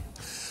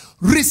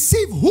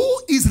 receive,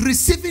 who is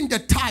receiving the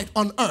tithe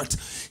on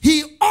earth,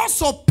 he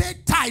also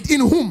paid tithe in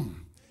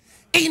whom?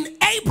 In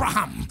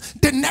Abraham.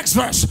 The next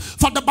verse,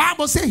 for the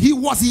Bible says he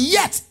was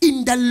yet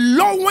in the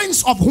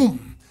loins of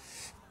whom?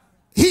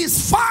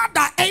 His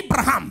father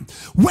Abraham,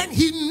 when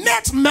he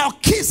met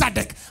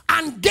Melchizedek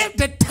and gave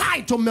the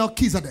tithe to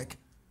Melchizedek.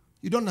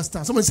 You don't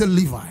understand. Someone say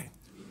Levi.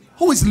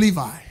 Who is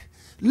Levi?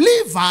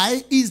 Levi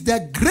is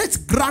the great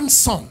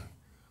grandson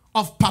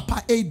of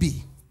Papa Ab.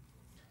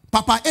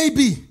 Papa Ab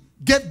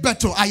gave birth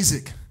to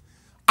Isaac.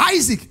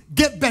 Isaac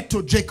gave birth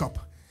to Jacob.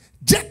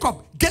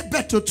 Jacob gave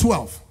birth to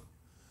 12.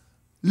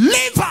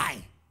 Levi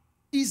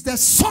is the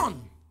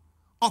son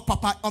of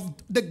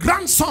the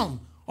grandson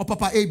of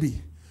Papa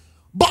Ab.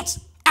 But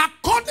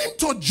according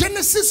to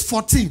Genesis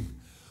 14,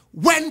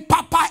 when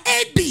Papa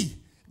Ab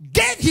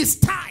gave his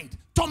tithe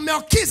to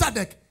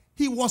Melchizedek,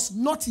 he was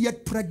not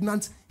yet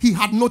pregnant. He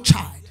had no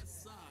child.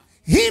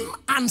 Him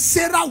and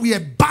Sarah were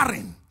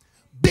barren,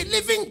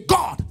 believing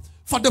God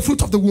for the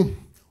fruit of the womb.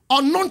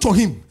 Unknown to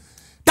him,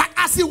 that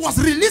as he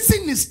was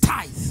releasing his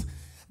tithe,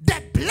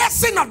 the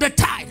blessing of the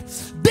tithe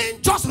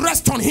didn't just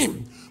rest on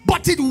him,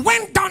 but it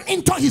went down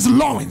into his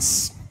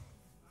loins.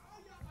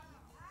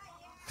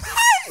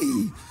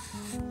 Hey!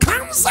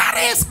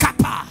 Kanzares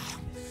Kappa,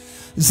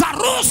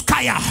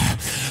 Zaruskaya,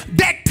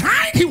 the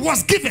tithe he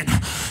was given,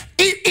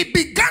 it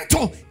began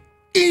to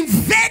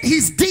invade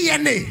his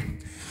DNA.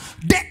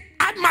 The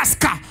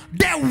Amaska,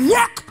 the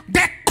work,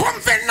 the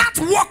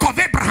covenant work of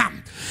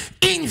Abraham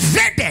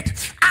invaded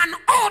and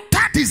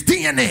altered his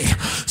DNA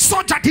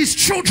so that his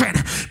children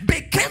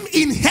became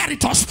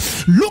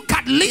inheritors. Look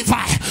at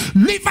Levi.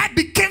 Levi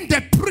became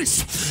the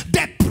priest,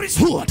 the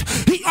priesthood.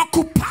 He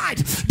occupied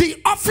the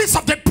office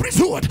of the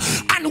priesthood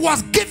and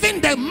was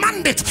given the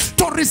mandate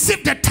to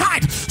receive the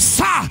tithe.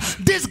 Sir,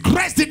 this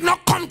grace did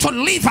not come to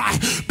Levi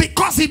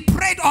because he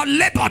prayed or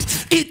labored.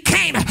 It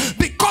came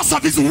because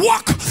of his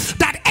work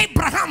that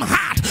Abraham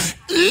had.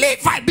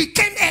 Levi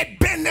became a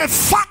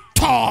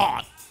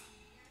benefactor.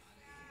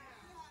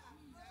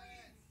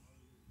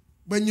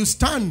 When you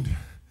stand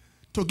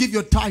to give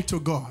your tithe to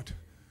God,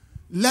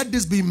 let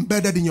this be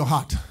embedded in your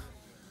heart.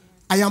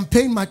 I am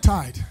paying my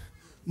tithe,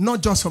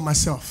 not just for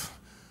myself,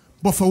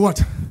 but for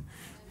what?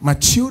 My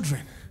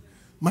children,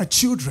 my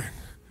children,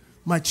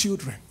 my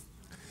children.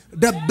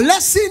 The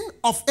blessing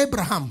of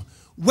Abraham,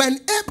 when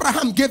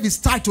Abraham gave his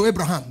tithe to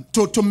Abraham,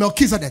 to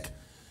Melchizedek,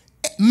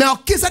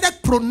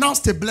 Melchizedek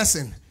pronounced a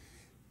blessing.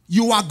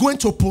 You are going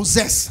to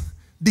possess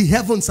the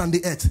heavens and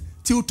the earth.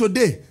 Till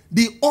today,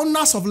 the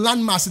owners of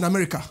landmass in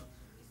America,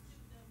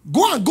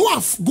 go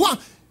on.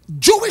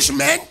 Jewish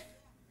men,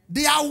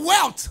 their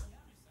wealth,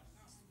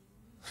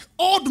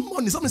 old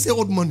money. Somebody say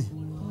old money.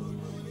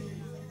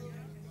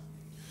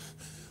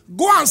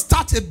 Go and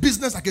start a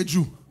business like a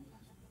Jew.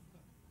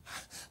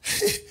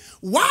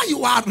 Why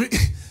you are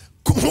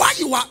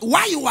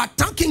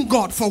thanking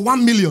God for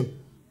 1 million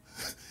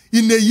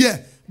in a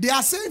year? They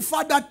are saying,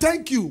 Father,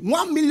 thank you.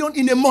 1 million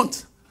in a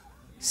month.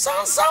 Sir,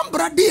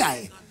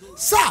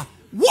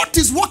 what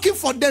is working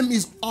for them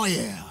is oil.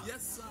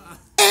 Yes,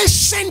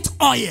 ancient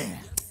oil.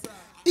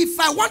 If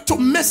I want to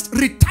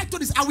retitle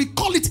this, I will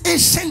call it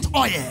ancient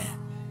oil.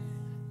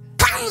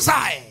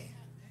 Kanzai.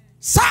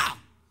 Sir,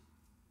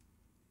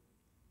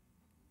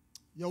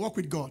 you work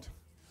with God.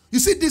 You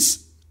see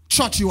this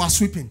church you are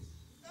sweeping.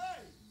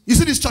 You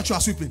see this church you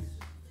are sweeping.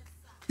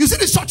 You see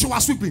this church you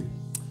are sweeping.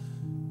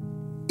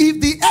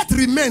 If the earth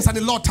remains and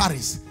the Lord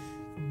tarries,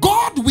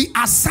 God will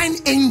assign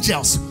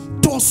angels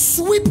to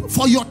sweep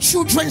for your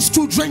children's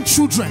children.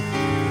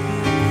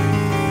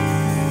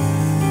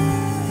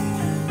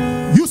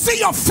 You see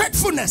your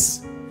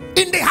faithfulness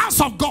in the house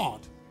of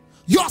God,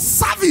 your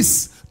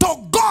service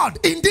to God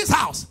in this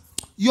house,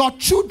 your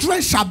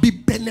children shall be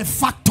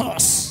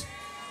benefactors.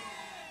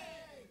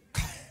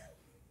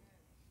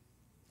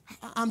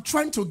 I'm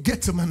trying to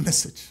get to my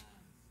message.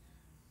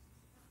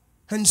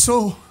 And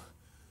so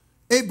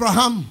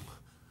Abraham,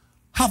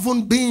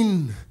 having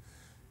been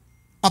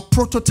a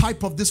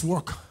prototype of this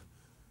work,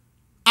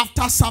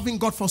 after serving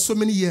God for so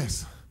many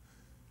years,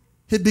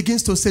 he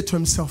begins to say to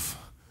himself,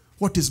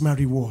 what is my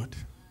reward?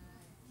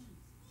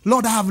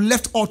 Lord, I have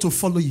left all to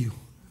follow you.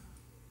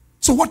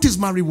 So what is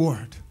my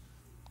reward?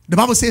 The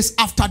Bible says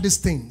after these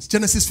things,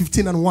 Genesis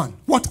 15:1.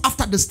 What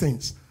after these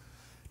things?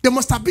 There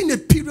must have been a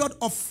period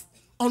of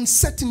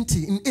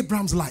uncertainty in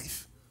Abraham's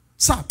life.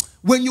 Sir,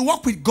 when you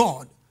walk with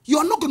God, you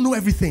are not going to know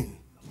everything.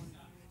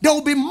 There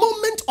will be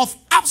moments of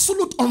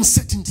absolute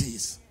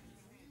uncertainties.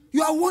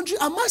 You are wondering,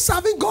 am I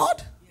serving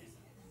God?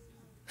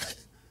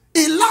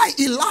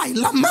 Eli,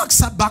 lama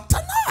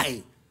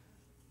sabachthani.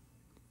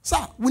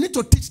 Sir, we need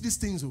to teach these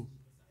things.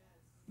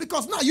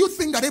 Because now you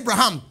think that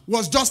Abraham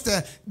was just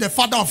the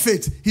father of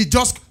faith. He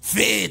just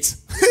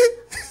faith.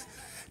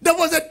 There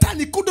was a time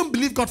he couldn't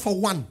believe God for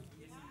one.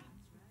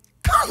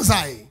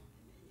 Kanzai.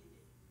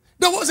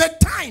 There was a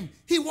time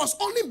he was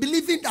only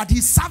believing that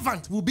his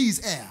servant will be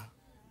his heir.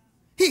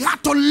 He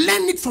had to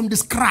learn it from the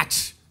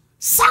scratch.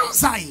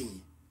 Sanzai.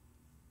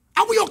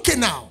 Are we okay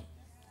now?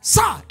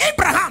 Sir,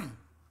 Abraham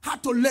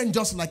had to learn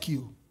just like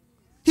you.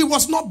 He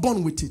was not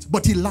born with it,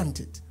 but he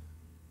learned it.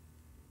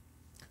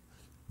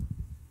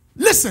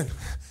 Listen,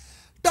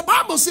 the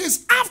Bible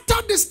says after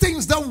these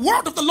things, the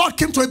word of the Lord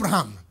came to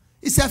Abraham.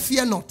 He said,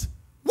 fear not.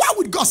 Why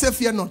would God say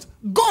fear not?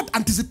 God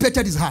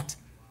anticipated his heart.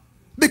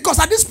 Because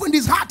at this point,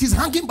 his heart is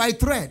hanging by a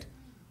thread.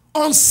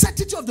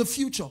 Uncertainty of the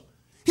future.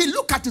 He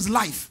looked at his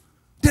life.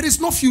 There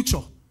is no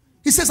future.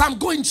 He says, I'm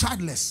going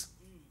childless.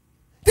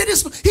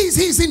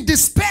 He's in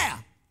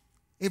despair.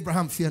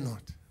 Abraham, fear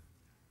not.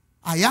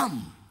 I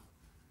am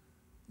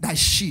thy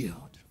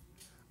shield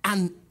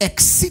and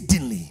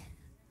exceedingly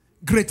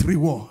great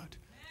reward.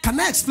 Can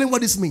I explain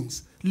what this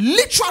means?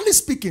 Literally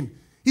speaking,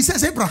 he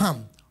says,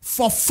 Abraham,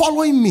 for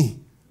following me,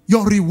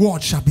 your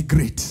reward shall be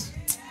great.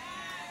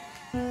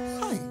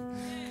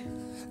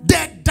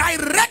 The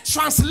direct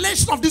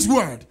translation of this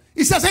word,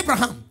 it says,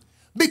 Abraham,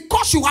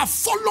 because you have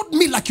followed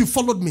me like you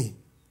followed me,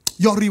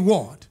 your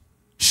reward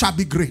shall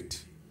be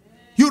great.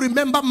 You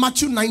remember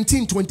Matthew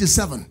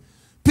 19:27.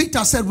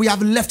 Peter said, we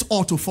have left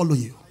all to follow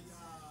you.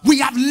 We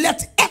have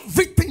left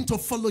everything to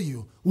follow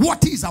you.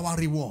 What is our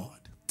reward?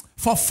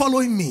 For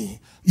following me,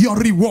 your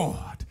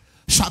reward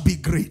shall be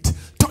great.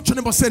 Touch your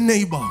neighbor, say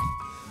neighbor.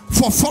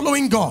 For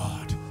following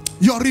God,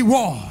 your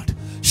reward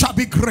shall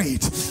be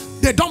great.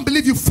 They don't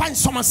believe you. Find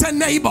someone, say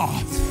neighbor.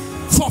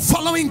 For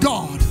following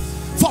God,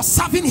 for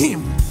serving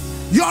him,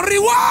 your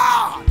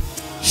reward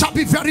shall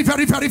be very,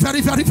 very, very,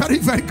 very, very, very,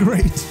 very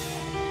great.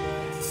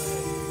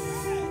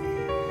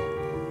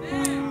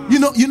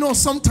 You know,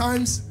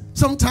 sometimes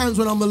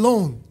when I'm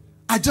alone,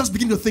 I just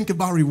begin to think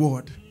about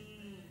reward.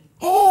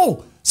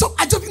 Oh, so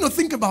I just begin to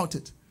think about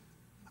it.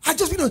 I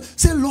just begin to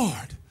say,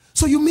 Lord,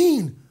 so you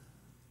mean,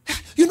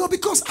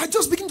 because I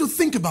just begin to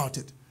think about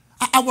it.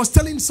 I was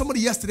telling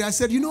somebody yesterday, I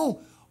said,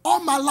 all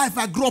my life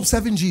I grew up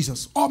serving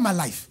Jesus. All my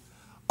life.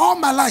 All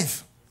my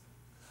life.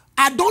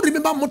 I don't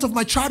remember much of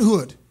my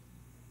childhood.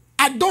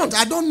 I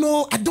don't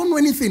know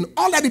anything.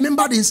 All I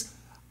remembered is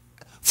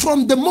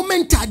from the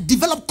moment I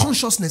developed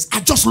consciousness,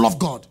 I just love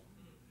God.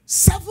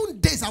 7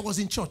 days I was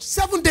in church.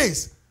 7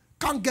 days.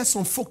 Can't get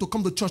some folk to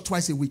come to church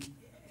twice a week.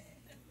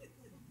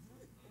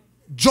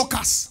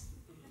 Jokers.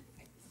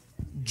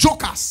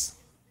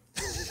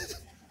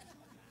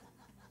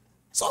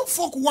 Some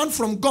folk want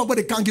from God but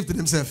they can't give to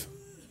themselves.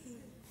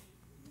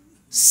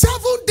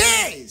 7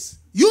 days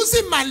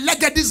using my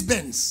Legacy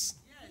Benz.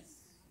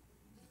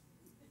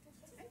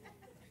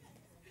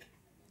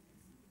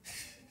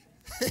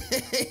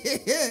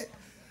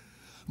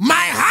 My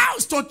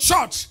house to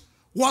church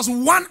was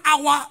 1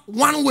 hour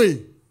one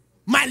way.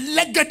 My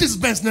Legacy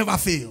Benz never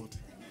failed.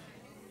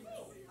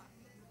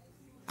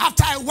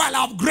 After a while,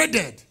 I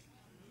upgraded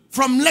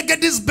from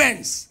Legacy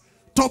Benz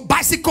to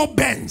bicycle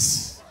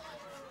Benz.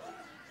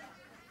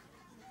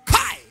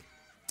 Kai,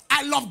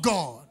 I love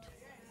God.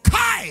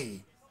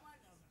 Kai,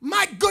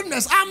 my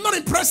goodness, I'm not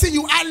impressing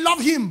you. I love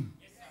him.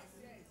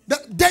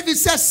 David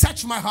says,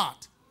 search my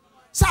heart.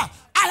 Sir,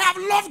 I have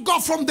loved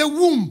God from the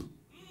womb.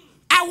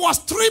 I was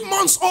 3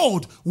 months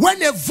old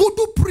when a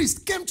voodoo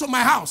priest came to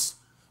my house.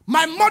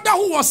 My mother,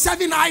 who was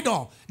serving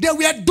idol, they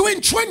were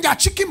throwing their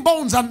chicken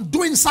bones and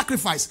doing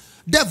sacrifice.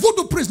 The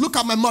voodoo priest looked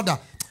at my mother.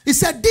 He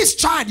said, this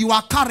child you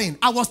are carrying,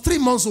 I was 3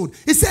 months old.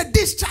 He said,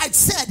 this child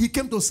said he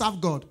came to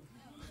serve God.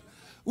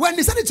 When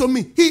he said it to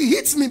me, he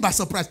hits me by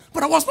surprise.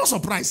 But I was not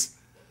surprised.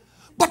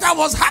 But I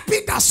was happy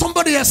that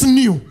somebody else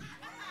knew.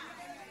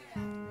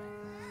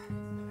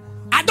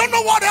 I don't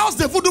know what else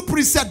the voodoo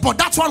priest said, but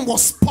that one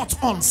was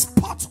spot on,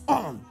 spot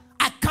on.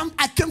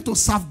 I came to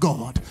serve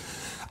God.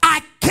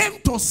 I came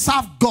to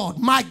serve God.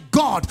 My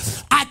God,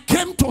 I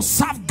came to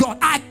serve God.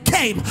 I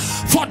came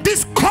for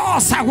this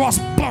cause. I was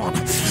born.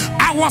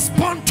 I was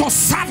born to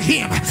serve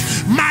him.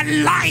 My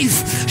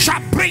life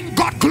shall bring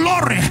God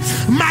glory.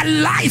 My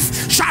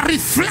life shall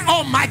reflect,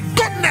 oh my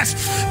goodness,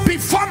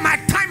 before my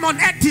time on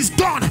earth is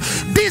done,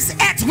 this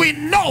earth will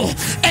know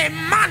a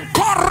man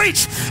called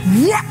Rich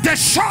walked the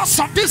shores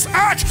of this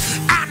earth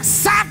and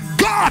served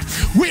God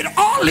with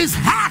all his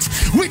heart,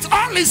 with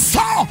all his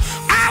soul.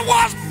 I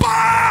was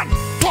born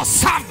to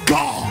serve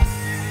God.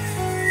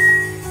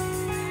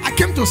 I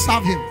came to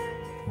serve him.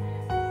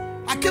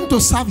 I came to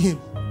serve him.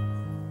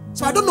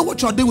 So I don't know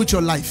what you are doing with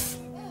your life.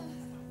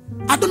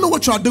 I don't know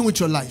what you are doing with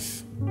your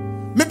life.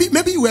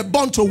 Maybe you were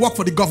born to work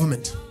for the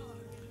government.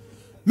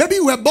 Maybe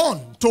you were born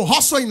to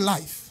hustle in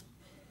life.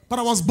 But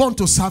I was born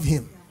to serve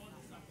him.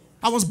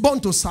 I was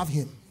born to serve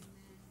him.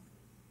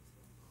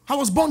 I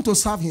was born to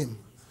serve him.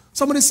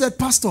 Somebody said,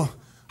 Pastor,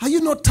 are you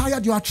not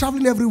tired? You are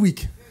traveling every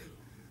week.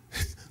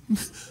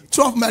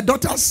 2 of my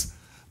daughters,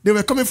 they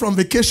were coming from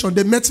vacation.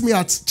 They met me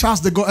at Charles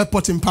de Gaulle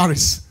Airport in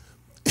Paris.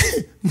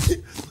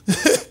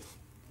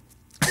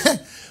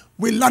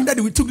 We landed,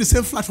 we took the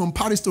same flight from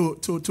Paris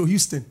to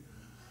Houston.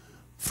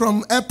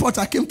 From airport,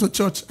 I came to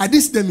church. I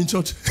didn't see them in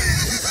church.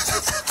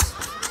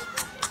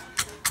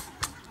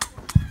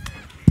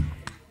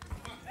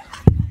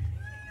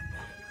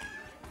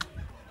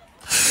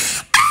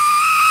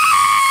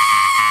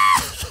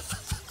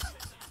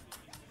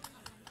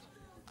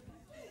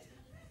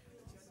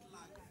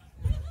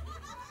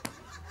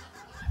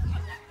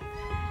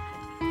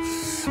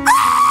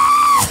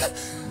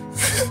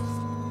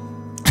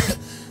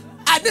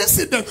 I didn't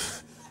see them.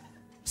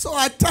 So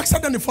I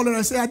texted them the following.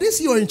 I said, I didn't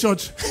see you in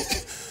church.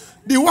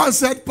 The one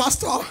said,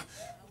 Pastor,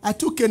 I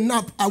took a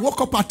nap. I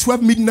woke up at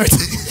 12 midnight.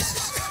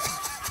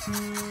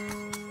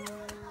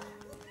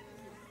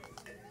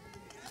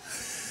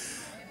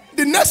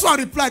 The next one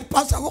replied,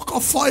 Pastor, I woke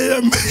up 4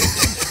 a.m.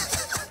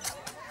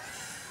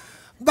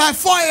 By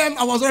 4 a.m.,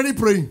 I was already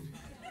praying.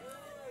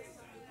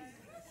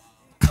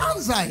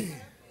 Kanzai.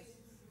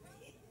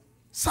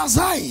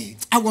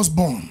 Sazai. I was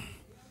born.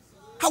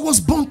 I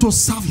was born to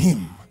serve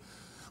him.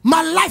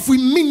 My life will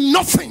mean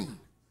nothing.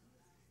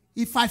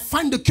 If I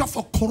find the cure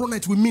for corona,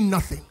 it will mean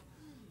nothing.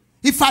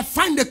 If I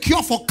find the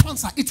cure for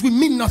cancer, it will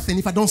mean nothing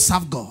if I don't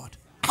serve God.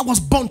 I was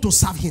born to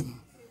serve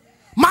him.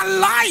 My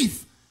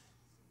life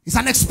is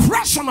an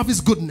expression of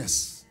his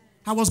goodness.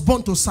 I was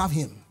born to serve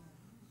him.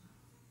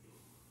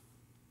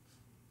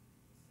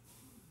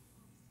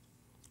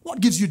 What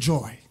gives you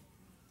joy?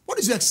 What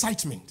is your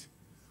excitement?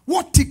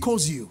 What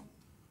tickles you?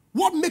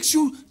 What makes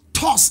you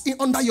toss in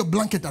under your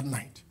blanket at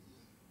night?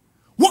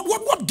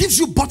 What gives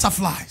you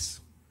butterflies?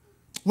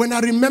 When I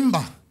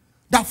remember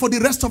that for the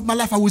rest of my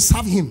life I will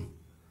serve him.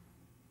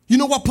 You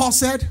know what Paul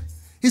said?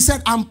 He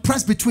said, I'm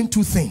pressed between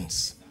two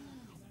things.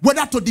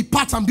 Whether to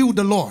depart and be with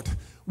the Lord,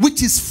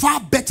 which is far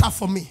better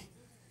for me.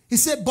 He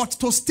said, but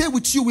to stay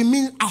with you will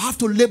mean I have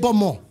to labor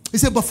more. He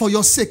said, but for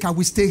your sake I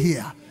will stay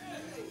here,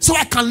 so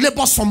I can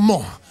labor some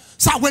more.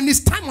 So when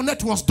his time on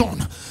earth was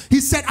done, he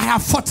said, I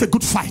have fought a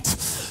good fight.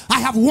 I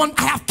have won,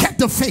 I have kept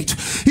the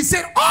faith. He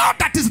said, all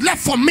that is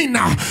left for me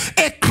now,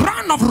 a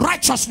crown of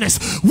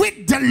righteousness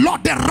with the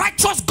Lord, the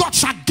righteous God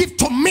shall give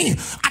to me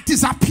at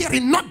his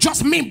appearing. Not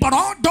just me, but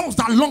all those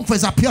that long for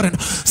his appearing.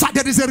 So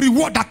there is a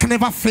reward that can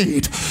never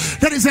fade.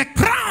 There is a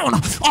crown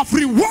of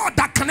reward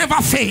that can never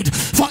fade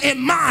for a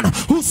man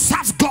who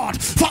serves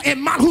God, for a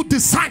man who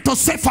decides to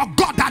say, for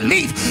God that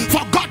live,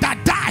 for God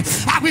that die,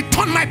 I will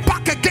turn my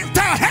back against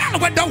the hell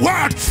with the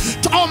word.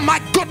 Oh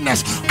my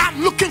goodness,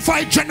 I'm looking for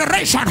a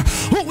generation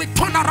who will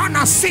turn around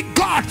and seek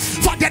God,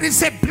 for there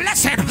is a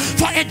blessing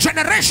for a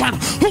generation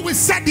who will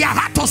set their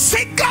heart to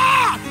seek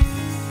God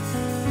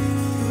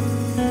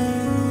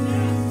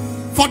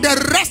for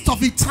the rest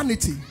of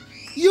eternity.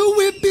 You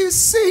will be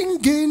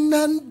singing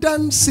and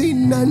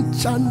dancing and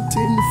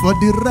chanting for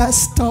the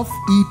rest of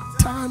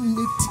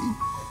eternity.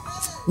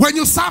 When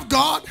you serve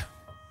God,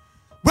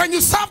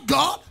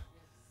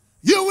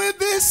 You will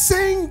be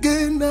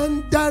singing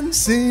and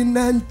dancing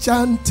and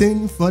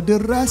chanting for the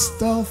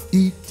rest of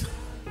it.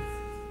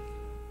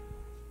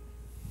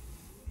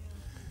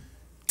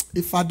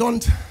 If I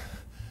don't,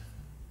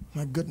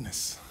 my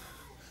goodness.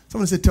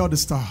 Someone say, tell the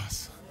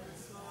stars.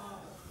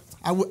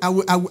 I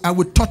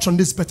will touch on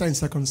this better in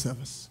second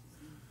service.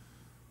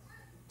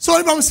 So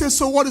Abraham says,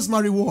 so what is my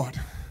reward?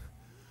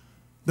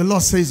 The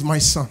Lord says, my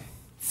son,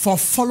 for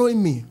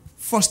following me,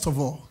 first of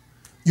all,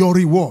 your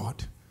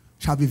reward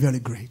shall be very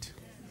great.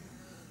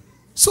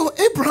 So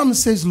Abraham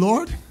says,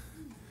 Lord,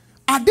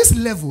 at this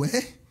level,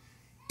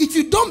 if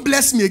you don't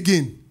bless me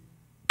again,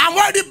 I'm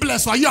already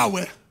blessed. Are you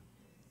aware?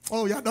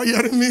 Oh, you're not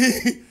hearing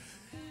me.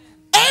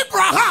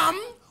 Abraham,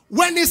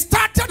 when he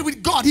started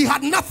with God, he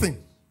had nothing.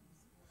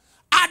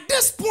 At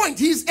this point,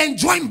 he's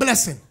enjoying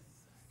blessing.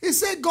 He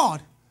said,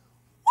 God,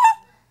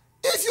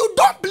 what? If you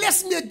don't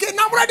bless me again,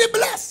 I'm already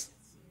blessed.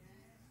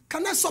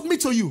 Can I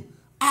submit to you?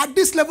 At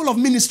this level of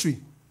ministry,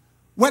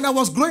 when I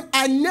was growing,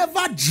 I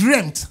never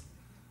dreamt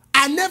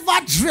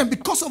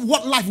because of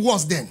what life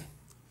was then.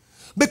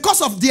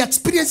 Because of the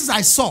experiences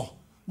I saw.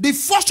 The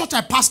first church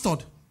I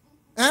pastored.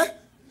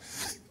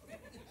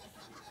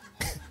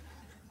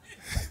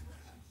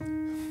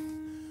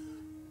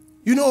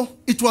 You know,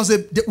 it was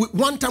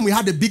one time we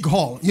had a big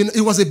hall. You know,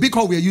 it was a big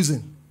hall we were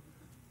using.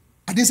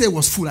 I didn't say it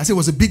was full. I said it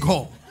was a big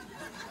hall.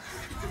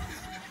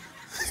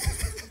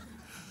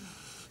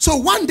 So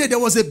one day there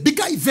was a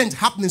bigger event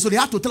happening. So they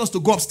had to tell us to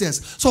go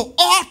upstairs. So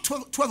all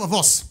 12 of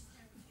us.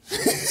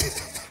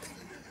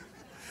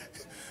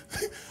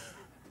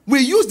 We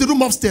used the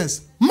room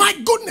upstairs. My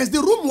goodness,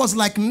 the room was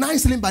like 9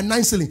 ceiling by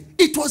 9 ceiling.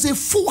 It was a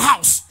full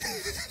house.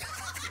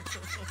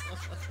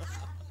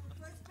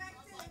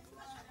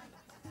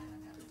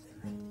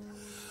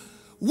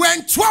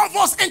 When 12 of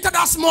us entered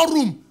that small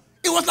room,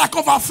 it was like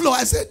overflow.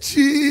 I said,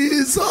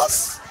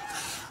 Jesus,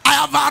 I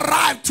have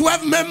arrived,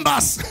 12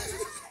 members.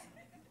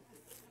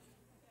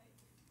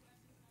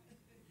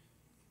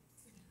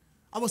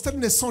 I was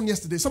telling a son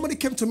yesterday. Somebody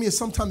came to me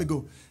some time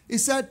ago. He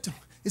said,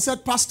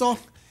 Pastor,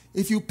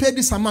 if you pay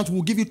this amount,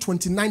 we'll give you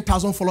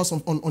 29,000 followers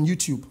on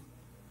YouTube.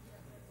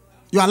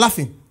 You are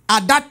laughing.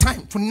 At that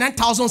time,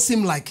 29,000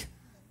 seemed like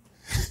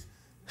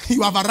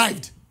you have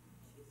arrived.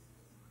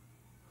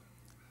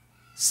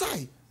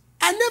 Say,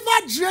 I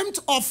never dreamt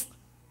of.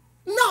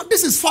 Now,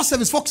 this is first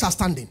service. Folks are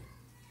standing.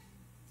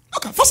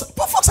 Okay,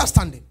 folks are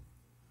standing.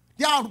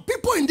 There are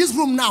people in this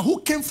room now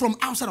who came from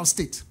outside of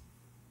state,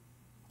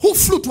 who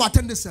flew to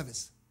attend this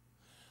service.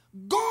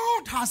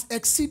 God has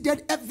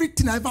exceeded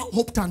everything I ever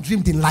hoped and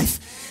dreamed in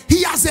life.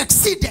 He has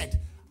exceeded.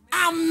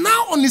 I'm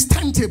now on his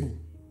timetable.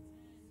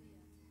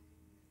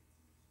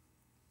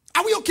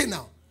 Are we okay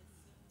now?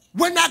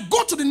 When I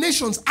go to the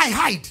nations, I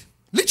hide.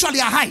 Literally,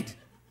 I hide.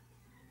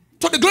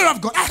 To the glory of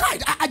God, I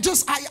hide.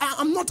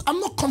 I'm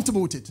not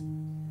comfortable with it.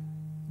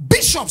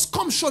 Bishops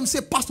come show and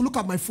say, Pastor, look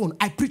at my phone.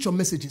 I preach your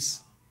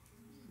messages.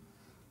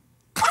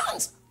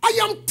 Can't. I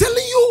am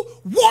telling you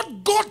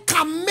what God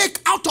can make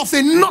out of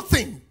a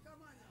nothing.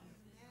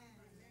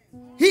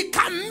 He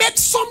can make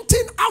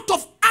something out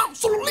of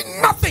absolutely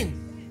nothing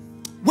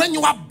when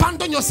you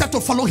abandon yourself to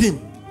follow him.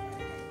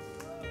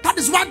 That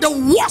is why the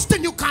worst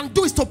thing you can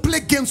do is to play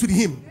games with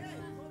him.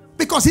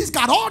 Because he's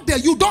got all there,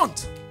 you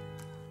don't.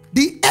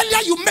 The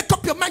earlier you make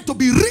up your mind to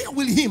be real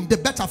with him, the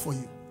better for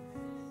you.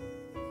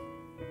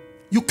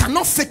 You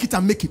cannot fake it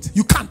and make it.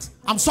 You can't.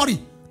 I'm sorry.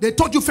 They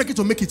told you fake it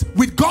to make it.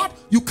 With God,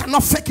 you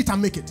cannot fake it and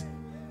make it.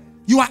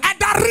 You are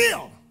either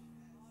real.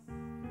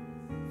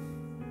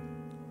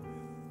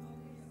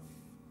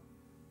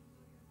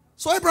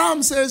 So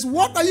Abraham says,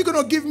 what are you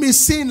going to give me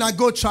seeing I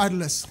go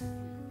childless?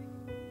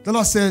 The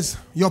Lord says,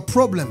 your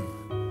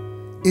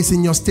problem is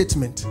in your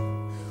statement.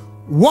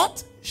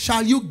 What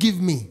shall you give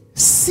me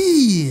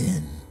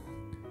seeing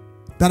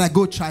that I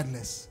go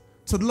childless?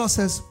 So the Lord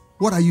says,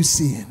 what are you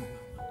seeing?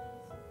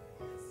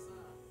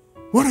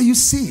 What are you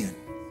seeing?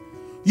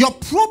 Your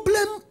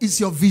problem is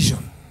your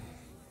vision.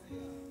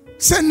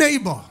 Say,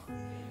 neighbor,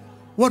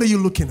 what are you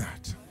looking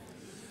at?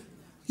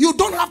 You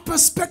don't have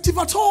perspective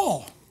at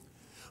all.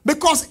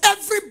 Because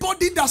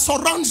everybody that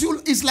surrounds you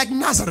is like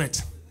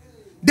Nazareth.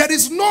 There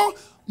is no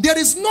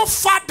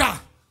father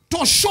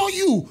to show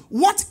you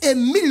what a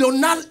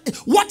millionaire,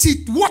 what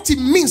it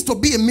means to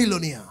be a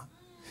millionaire.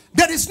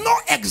 There is no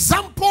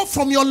example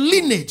from your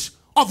lineage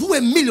of who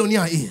a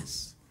millionaire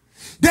is.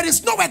 There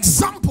is no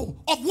example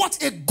of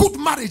what a good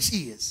marriage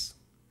is.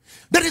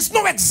 There is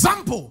no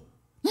example.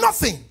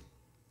 Nothing.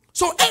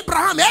 So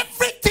Abraham,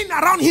 everything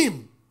around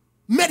him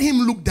made him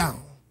look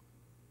down.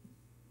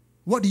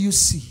 What do you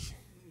see?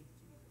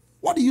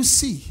 What do you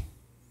see?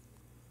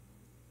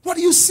 What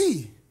do you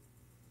see?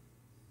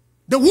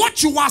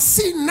 What you are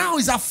seeing now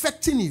is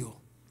affecting you.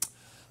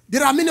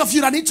 There are many of you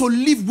that need to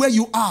live where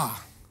you are.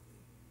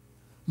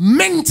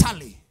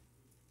 Mentally.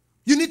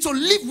 You need to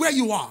live where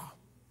you are.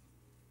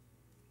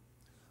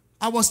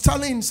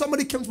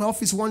 Somebody came to my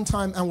office one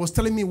time and was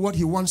telling me what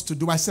he wants to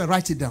do. I said,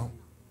 write it down.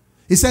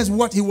 He says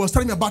what he was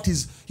telling me about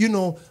his,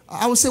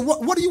 I would say,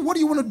 what do you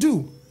want to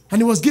do?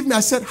 And he was giving me, I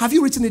said, have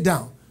you written it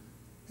down?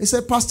 He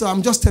said, Pastor,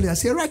 I'm just telling you. I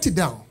said, write it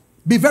down.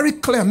 Be very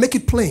clear. Make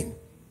it plain.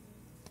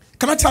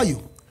 Can I tell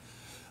you?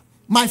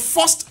 My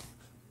first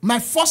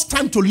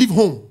time to leave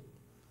home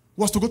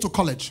was to go to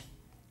college.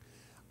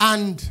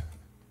 And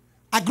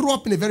I grew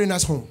up in a very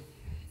nice home.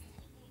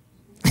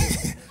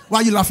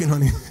 Why are you laughing,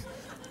 honey?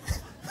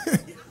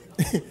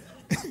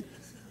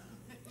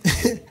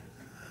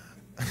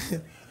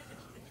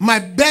 My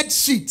bed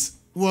sheet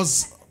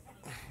was...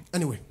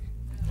 Anyway.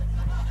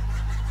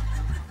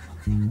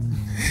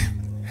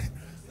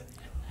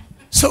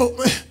 So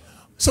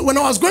when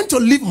I was going to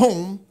leave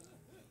home,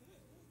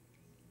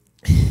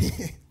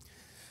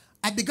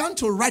 I began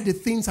to write the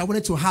things I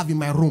wanted to have in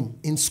my room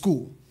in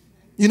school.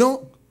 You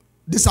know,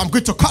 I'm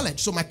going to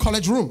college, so my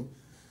college room.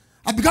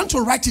 I began to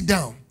write it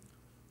down.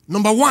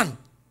 Number 1,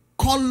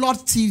 color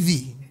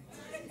TV.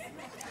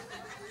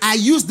 I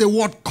used the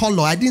word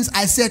color. I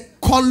said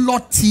color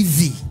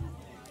TV.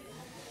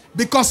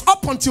 Because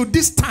up until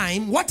this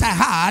time, what I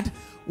had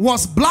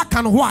was black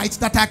and white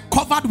that I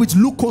covered with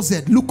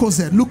Lucozade.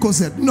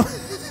 No.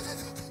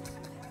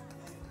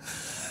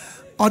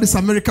 All these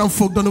American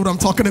folk don't know what I'm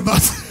talking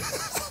about.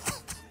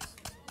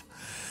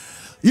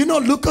 You know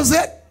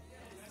Lucozade?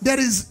 There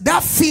is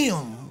that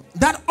film,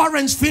 that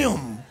orange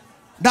film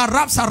that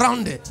wraps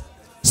around it.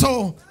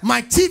 So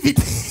my TV...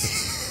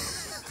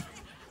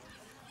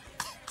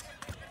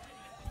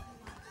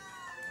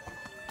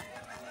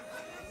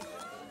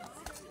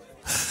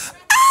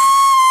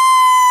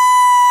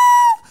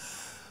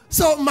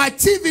 So my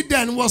TV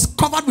then was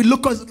covered with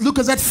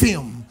Lucozade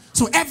film.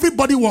 So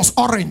everybody was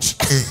orange.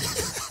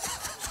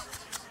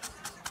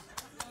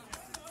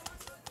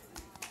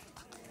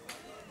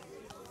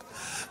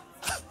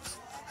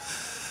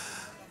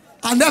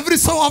 And every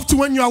so often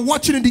when you are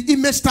watching it, the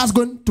image starts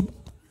going to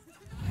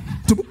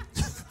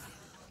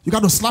you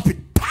got to slap it.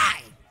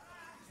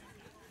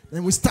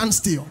 Then we stand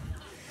still.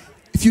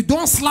 If you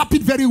don't slap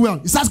it very well,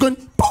 it starts going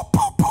pop,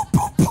 pop, pop,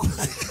 pop, pop.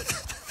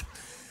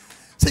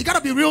 So you got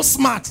to be real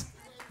smart.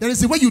 There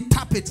is a way you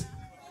tap it.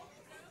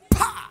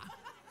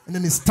 And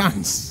then it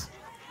stands.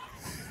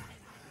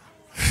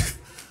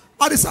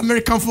 All these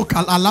American folk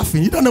are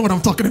laughing. You don't know what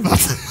I'm talking about.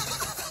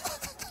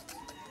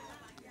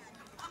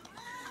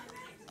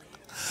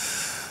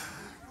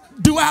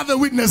 Do I have a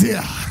witness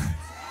here?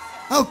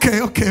 Okay.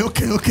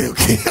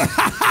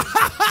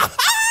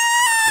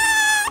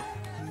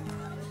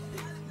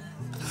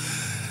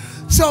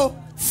 So,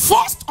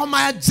 first on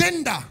my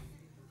agenda,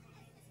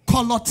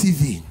 color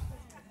TV.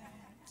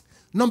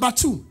 Number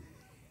 2,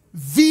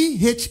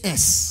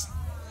 VHS.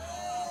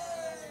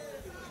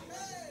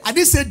 I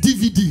didn't say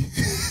DVD.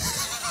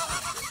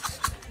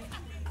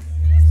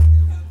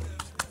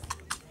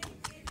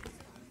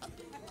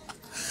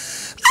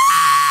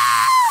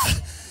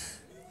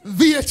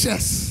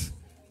 VHS.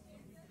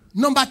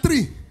 Number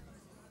 3,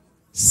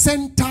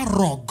 center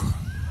rug.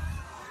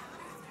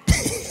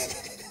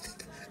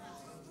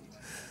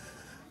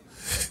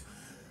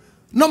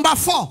 Number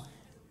 4,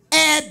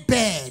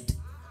 airbed.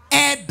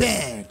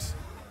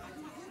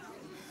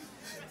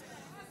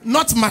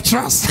 Not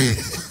mattress.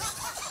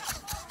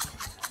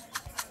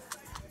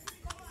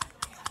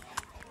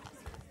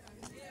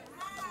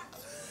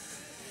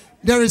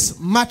 There is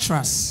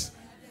mattress.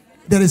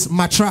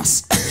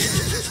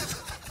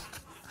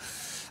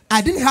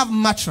 I didn't have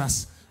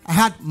mattress. I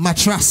had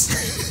mattress.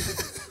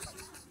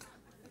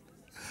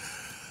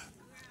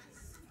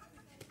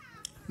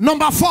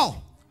 Number 4.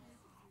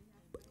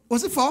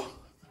 Was it 4?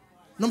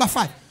 Number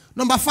 5.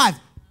 Number 5.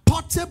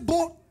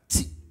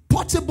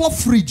 Portable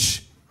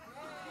fridge.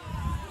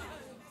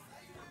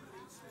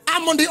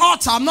 I'm on the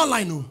altar. I'm not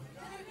lying. No.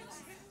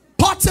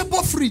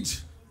 Portable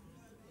fridge.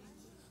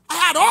 I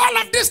had all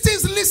of these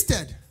things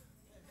listed.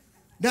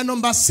 Then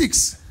number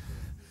 6.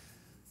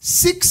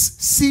 6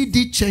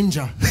 CD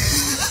changer.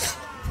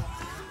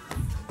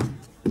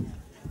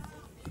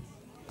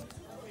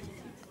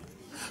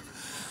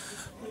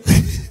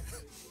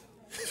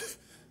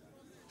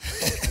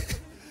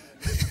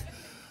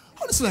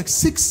 Honestly, like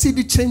 6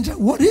 CD changer.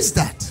 What is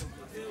that?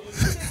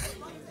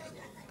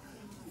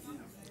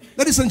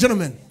 Ladies and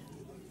gentlemen,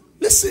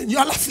 listen, you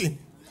are laughing.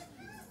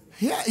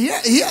 Here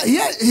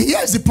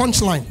is the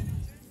punchline.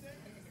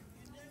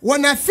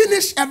 When I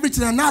finished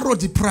everything and I wrote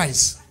the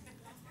price,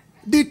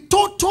 the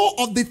total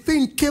of the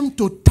thing came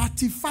to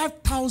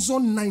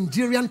 35,000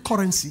 Nigerian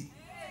currency.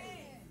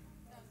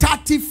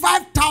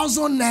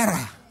 35,000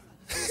 naira.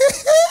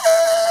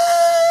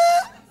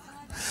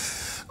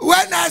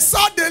 When I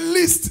saw the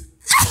list,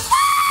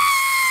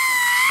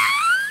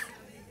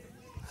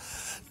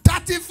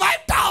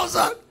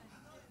 35,000.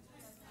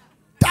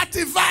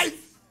 35.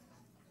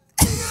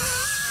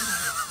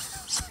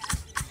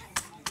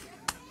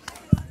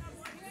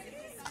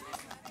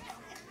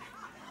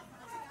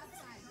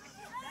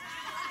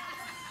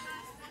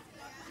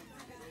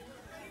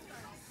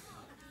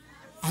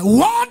 I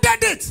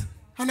wanted it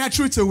and I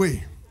threw it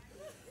away.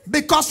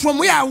 Because from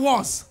where I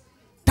was,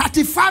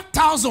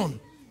 35,000,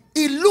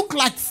 it looked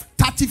like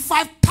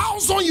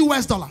 35,000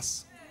 US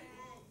dollars.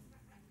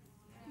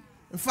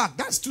 In fact,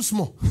 that's too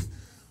small.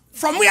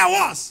 From where I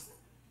was,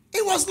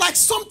 It was like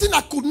something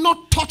I could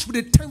not touch with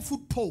a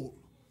 10-foot pole.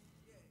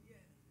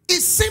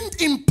 It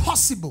seemed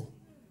impossible.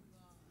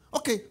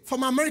 Okay,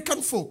 from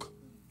American folk,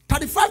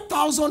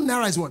 35,000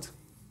 naira is what?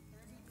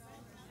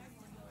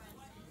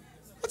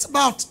 That's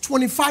about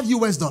 25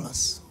 US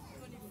dollars.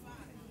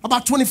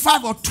 About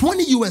 25 or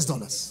 20 US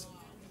dollars.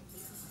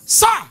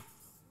 Sir,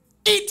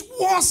 it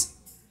was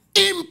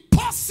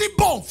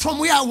impossible from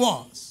where I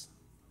was.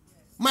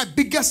 My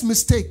biggest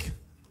mistake,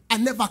 I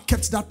never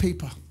kept that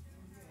paper.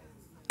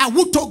 I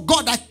would to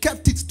God I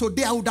kept it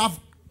today. I would have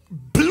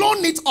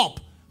blown it up,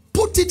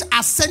 put it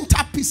as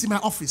centerpiece in my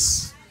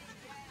office.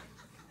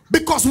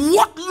 Because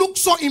what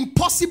looks so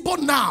impossible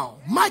now,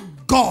 my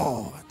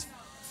God.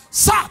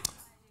 Sir,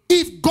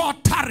 if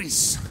God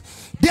tarries,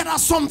 there are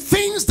some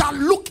things that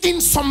look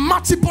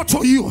insurmountable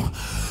to you.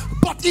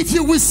 But if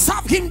you will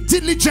serve him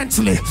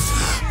diligently,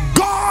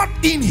 God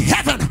in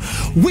heaven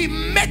will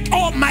make,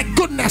 oh my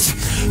goodness,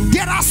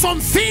 there are some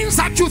things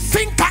that you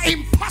think are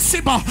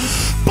impossible,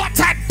 but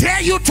I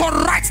dare you to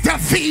write the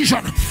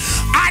vision.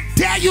 I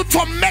dare you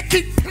to make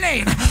it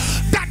plain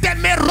that they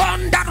may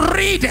run that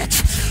read it.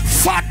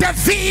 For the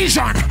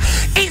vision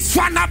is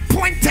for an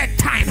appointed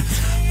time.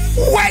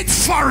 Wait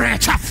for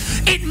it.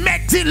 It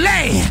may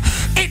delay.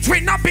 It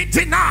will not be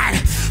denied.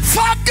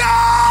 For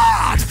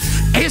God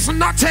is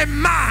not a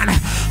man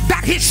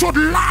that he should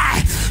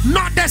lie,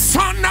 not the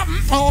son of,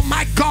 oh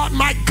my God,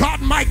 my God,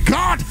 my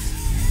God.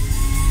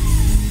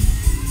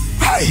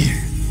 Hey,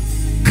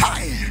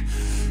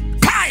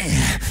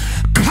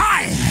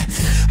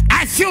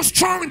 I feel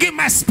strong in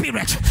my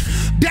spirit.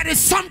 There is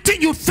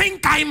something you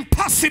think are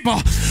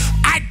impossible.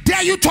 I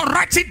dare you to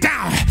write it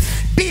down.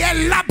 Be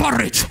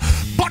elaborate,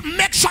 but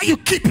make sure you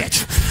keep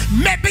it.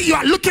 Maybe you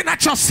are looking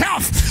at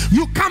yourself,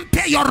 you can't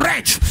pay your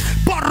rent,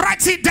 but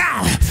write it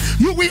down.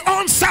 You will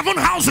own 7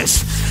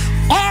 houses.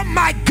 Oh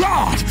my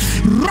God,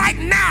 right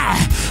now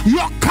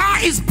your car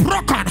is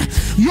broken,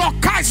 your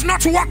car is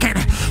not working.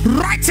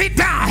 Write it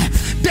down.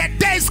 The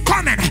day is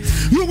coming,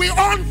 you will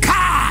own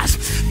cars,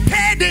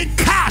 paid in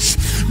cash,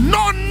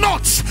 no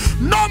notes,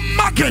 no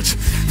mortgage.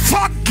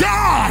 For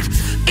God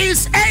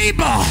is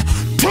able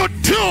to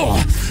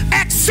do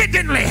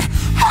exceedingly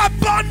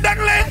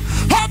abundantly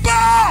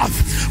above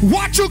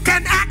what you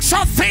can ask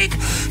or think.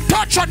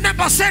 Touch your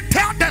neighbor, say,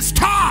 tell the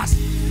stars.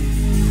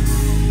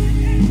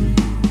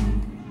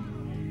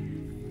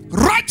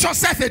 Write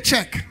yourself a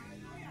check.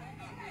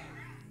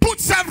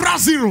 Put several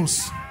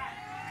zeros.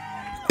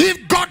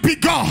 If God be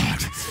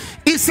God,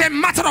 it's a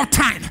matter of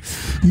time.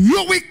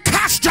 You will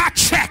cash that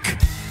check.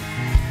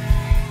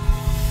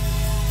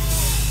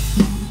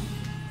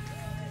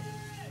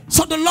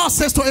 So the Lord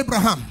says to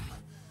Abraham,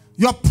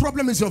 your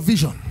problem is your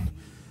vision.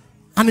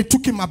 And he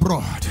took him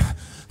abroad.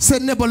 Say,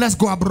 neighbor, let's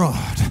go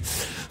abroad.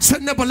 Say,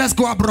 neighbor, let's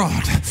go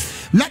abroad.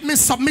 Let me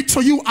submit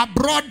to you,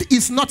 abroad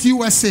is not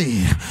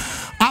USA.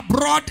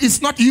 Abroad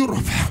is not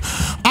Europe.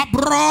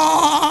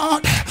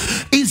 Abroad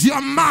is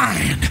your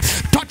mind.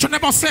 Touch your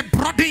neighbor, say,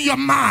 broaden your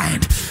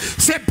mind.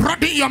 Say,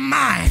 broaden your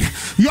mind.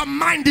 Your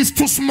mind is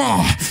too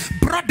small.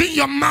 Broaden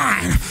your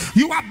mind.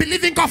 You are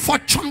believing God for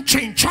chump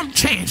change, chump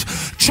change,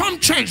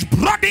 chump change.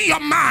 Broaden your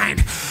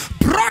mind.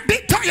 Broaden,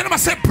 tell your neighbor,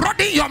 say,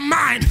 broaden your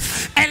mind.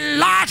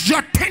 Enlarge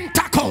your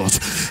tentacles.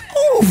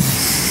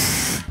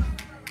 Oof.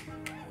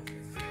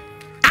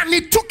 And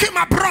he took him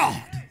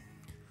abroad.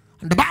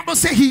 And the Bible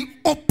says he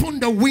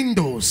opened the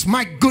windows.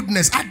 My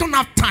goodness, I don't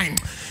have time.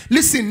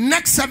 Listen,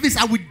 next service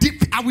I will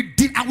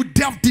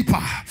delve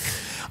deeper.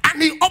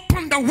 And he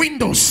opened the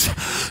windows.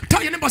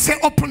 Tell your neighbor, say,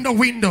 open the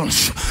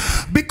windows.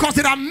 Because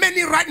there are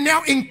many right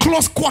now in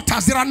close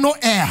quarters. There are no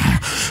air.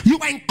 You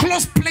are in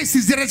close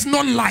places. There is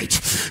no light.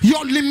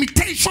 Your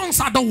limitations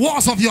are the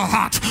walls of your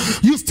heart.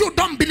 You still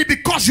don't believe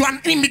because you are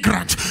an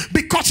immigrant,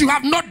 because you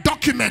have no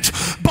document.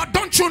 But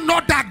don't you know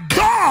that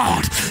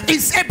God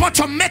is able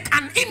to make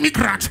an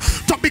immigrant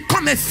to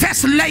become a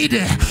first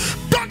lady?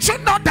 Don't you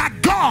know that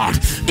God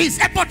is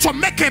able to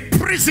make a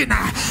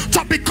prisoner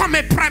to become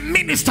a prime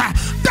minister?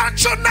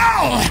 Don't you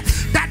know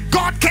that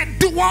God can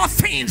do all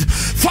things?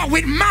 For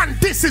with man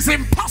this is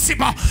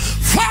impossible.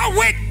 For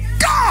with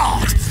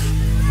God,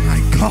 my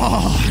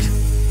God.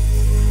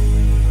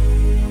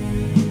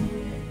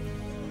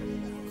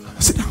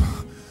 Sit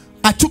down.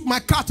 I took my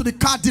car to the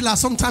car dealer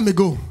some time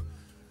ago,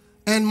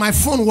 and my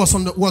phone was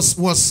on the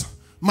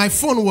my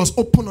phone was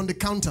open on the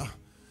counter,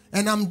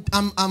 and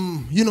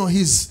I'm you know,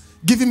 he's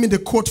giving me the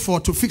code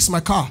to fix my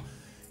car,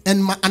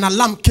 and an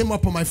alarm came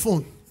up on my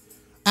phone,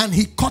 and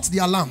he caught the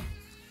alarm.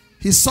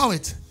 He saw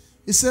it.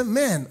 He said,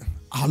 man,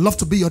 I'd love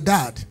to be your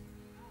dad.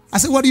 I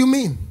said, what do you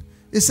mean?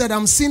 He said,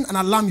 I'm seeing an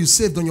alarm you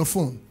saved on your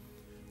phone.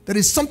 There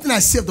is something I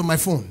saved on my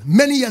phone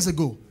many years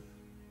ago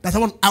that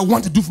I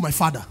want to do for my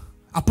father,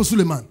 Apostle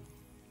Suleiman.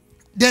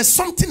 There's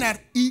something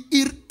that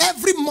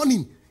every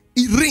morning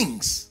it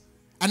rings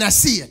and I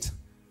see it.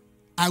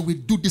 I will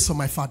do this for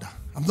my father.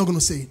 I'm not going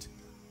to say it.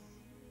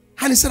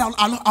 And he said,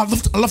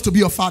 I'd love to be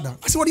your father.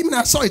 I said, what do you mean?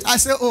 I saw it. I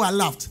said, oh, I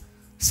laughed.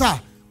 Sir,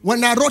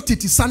 when I wrote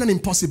it, it sounded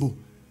impossible.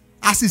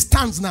 As it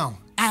stands now,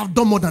 I have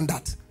done more than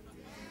that.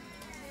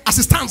 As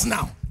it stands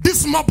now,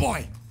 this small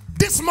boy,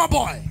 This small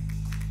boy.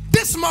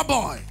 This small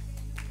boy.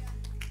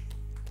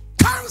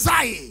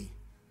 Kanzai.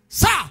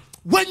 Sir,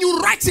 when you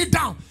write it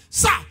down,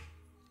 sir,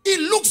 it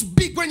looks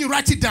big when you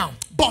write it down,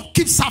 but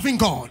keep serving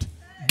God.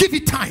 Give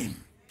it time.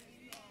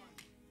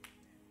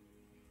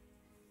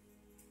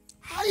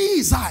 How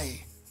is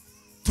I?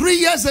 3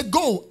 years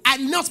ago, I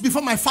knelt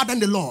before my father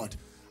and the Lord.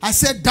 I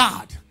said,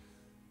 Dad,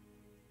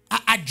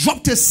 I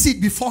dropped a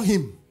seed before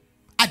him.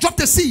 I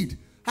dropped a seed.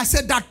 I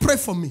said, Dad, pray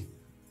for me.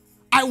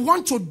 I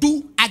want to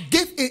do, I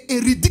gave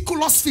a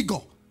ridiculous figure.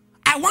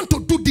 I want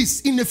to do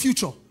this in the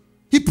future.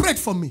 He prayed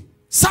for me.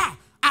 Sir,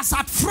 as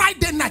at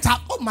Friday night,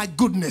 oh my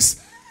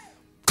goodness.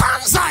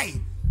 Kanzai,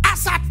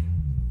 as at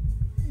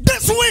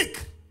this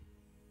week,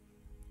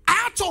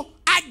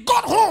 I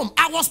got home.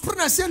 I was praying.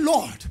 I said,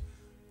 Lord,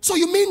 so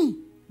you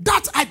mean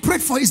that I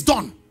prayed for is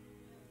done?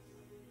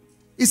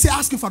 He said,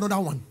 asking for another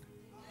one.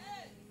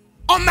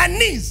 On my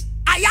knees,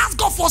 I asked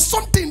God for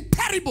something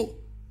terrible.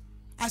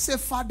 I said,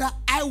 Father,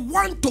 I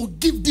want to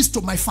give this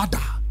to my father.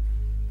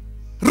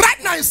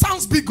 Right now it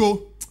sounds big,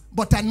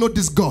 but I know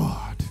this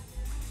God.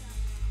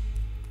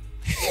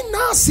 Hey,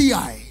 now see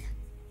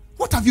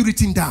what have you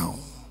written down?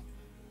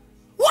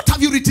 What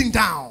have you written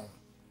down?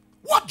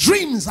 What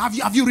dreams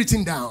have you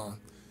written down?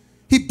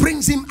 He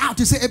brings him out.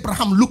 He said,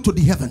 Abraham, look to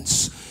the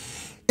heavens.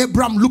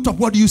 Abraham looked up.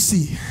 What do you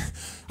see?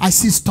 I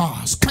see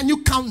stars. Can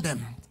you count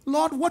them?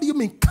 Lord, what do you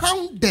mean?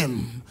 Count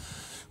them.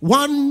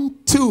 1,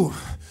 2,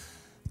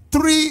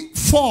 3,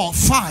 4,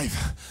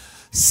 5,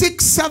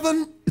 6,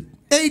 7,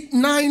 8,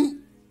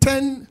 9,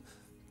 10,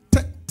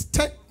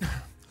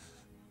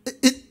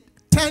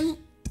 10,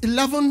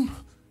 11,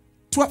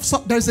 12. So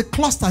there's a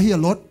cluster here,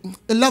 Lord.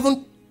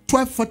 11,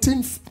 12,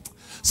 14.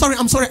 Sorry,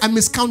 I'm sorry, I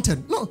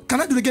miscounted. No,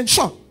 can I do it again?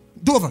 Sure.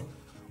 Do over.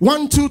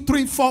 1, 2,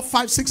 3, 4,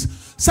 5, 6,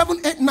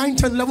 7, 8, 9,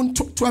 10, 11,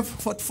 12,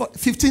 14,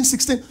 15,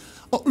 16.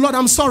 Oh, Lord,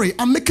 I'm sorry.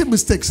 I'm making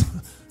mistakes.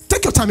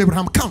 Take your time,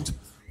 Abraham. Count.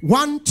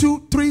 1,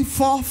 2, 3,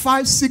 4,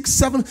 5, 6,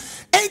 7,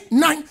 8,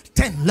 9,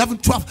 10, 11,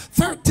 12,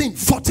 13,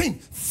 14,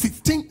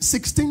 15,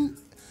 16,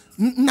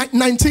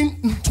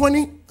 19,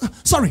 20.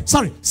 Sorry,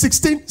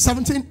 16,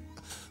 17.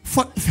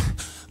 14.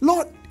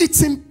 Lord,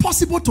 it's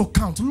impossible to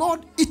count.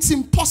 Lord, it's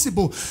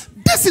impossible.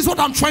 This is what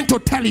I'm trying to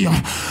tell you.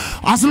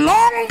 As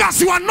long as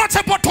you are not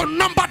able to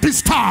number the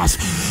stars,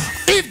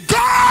 if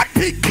God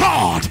be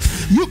God,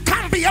 you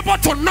can't be able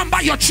to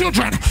number your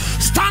children.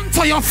 Stand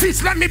to your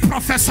feet. Let me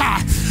prophesy.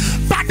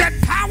 By the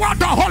power of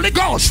the Holy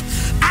Ghost,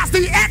 as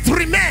the earth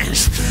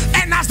remains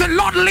and as the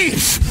Lord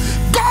lives,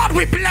 God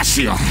will bless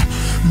you.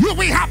 You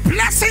will have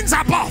blessings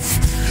above.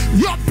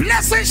 Your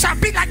blessings shall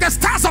be like the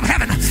stars of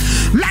heaven,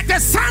 like the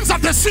sands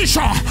of the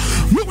seashore.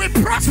 You will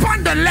prosper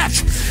on the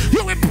left,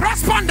 you will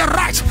prosper on the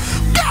right.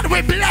 God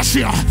will bless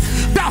you.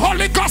 The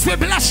Holy Ghost will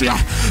bless you.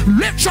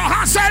 Lift your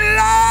hands, say,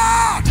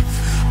 Lord,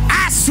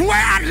 I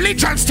swear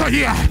allegiance to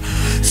you.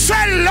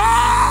 Say,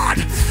 Lord,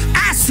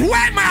 I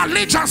swear my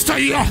allegiance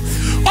to you.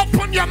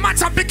 Open your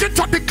mouth and begin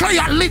to declare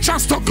your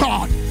allegiance to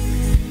God.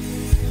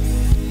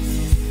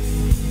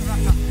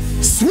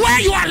 Swear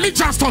your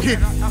allegiance to him.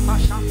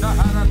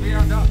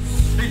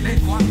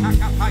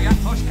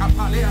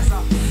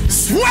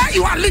 Swear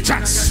your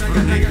allegiance.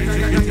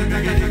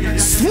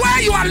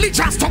 Swear your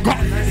allegiance to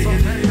God.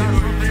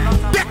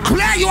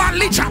 Declare your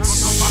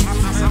allegiance.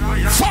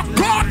 For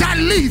God I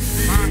live.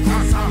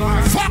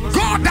 For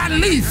God I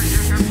live.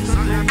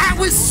 I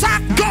will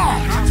serve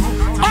God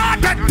all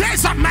the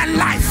days of my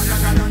life.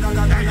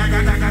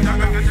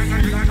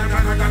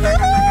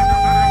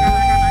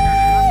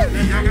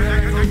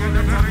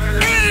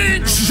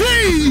 In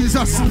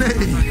Jesus'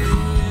 name.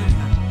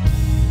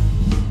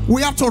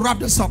 We have to wrap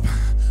this up.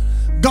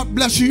 God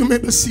bless you. You may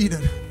be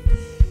seated.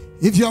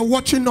 If you are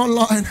watching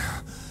online,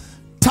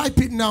 type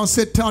it now.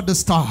 Say, tell the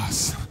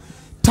stars.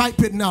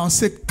 Type it now.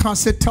 Say,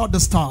 tell the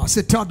stars.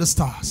 Say, tell the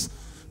stars.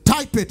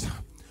 Type it.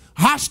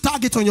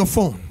 Hashtag it on your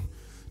phone.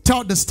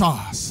 Tell the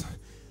stars.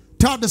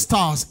 Tell the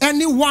stars.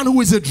 Anyone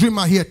who is a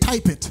dreamer here,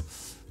 type it.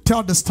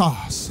 Tell the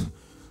stars.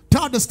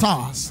 Tell the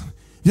stars.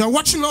 You're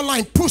watching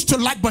online, push the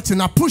like button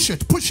now. Push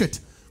it, push it,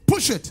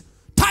 push it.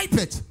 Type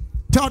it.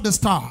 Tell the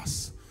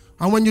stars.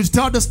 And when you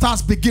tell the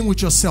stars, begin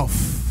with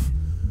yourself.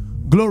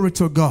 Glory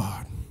to God.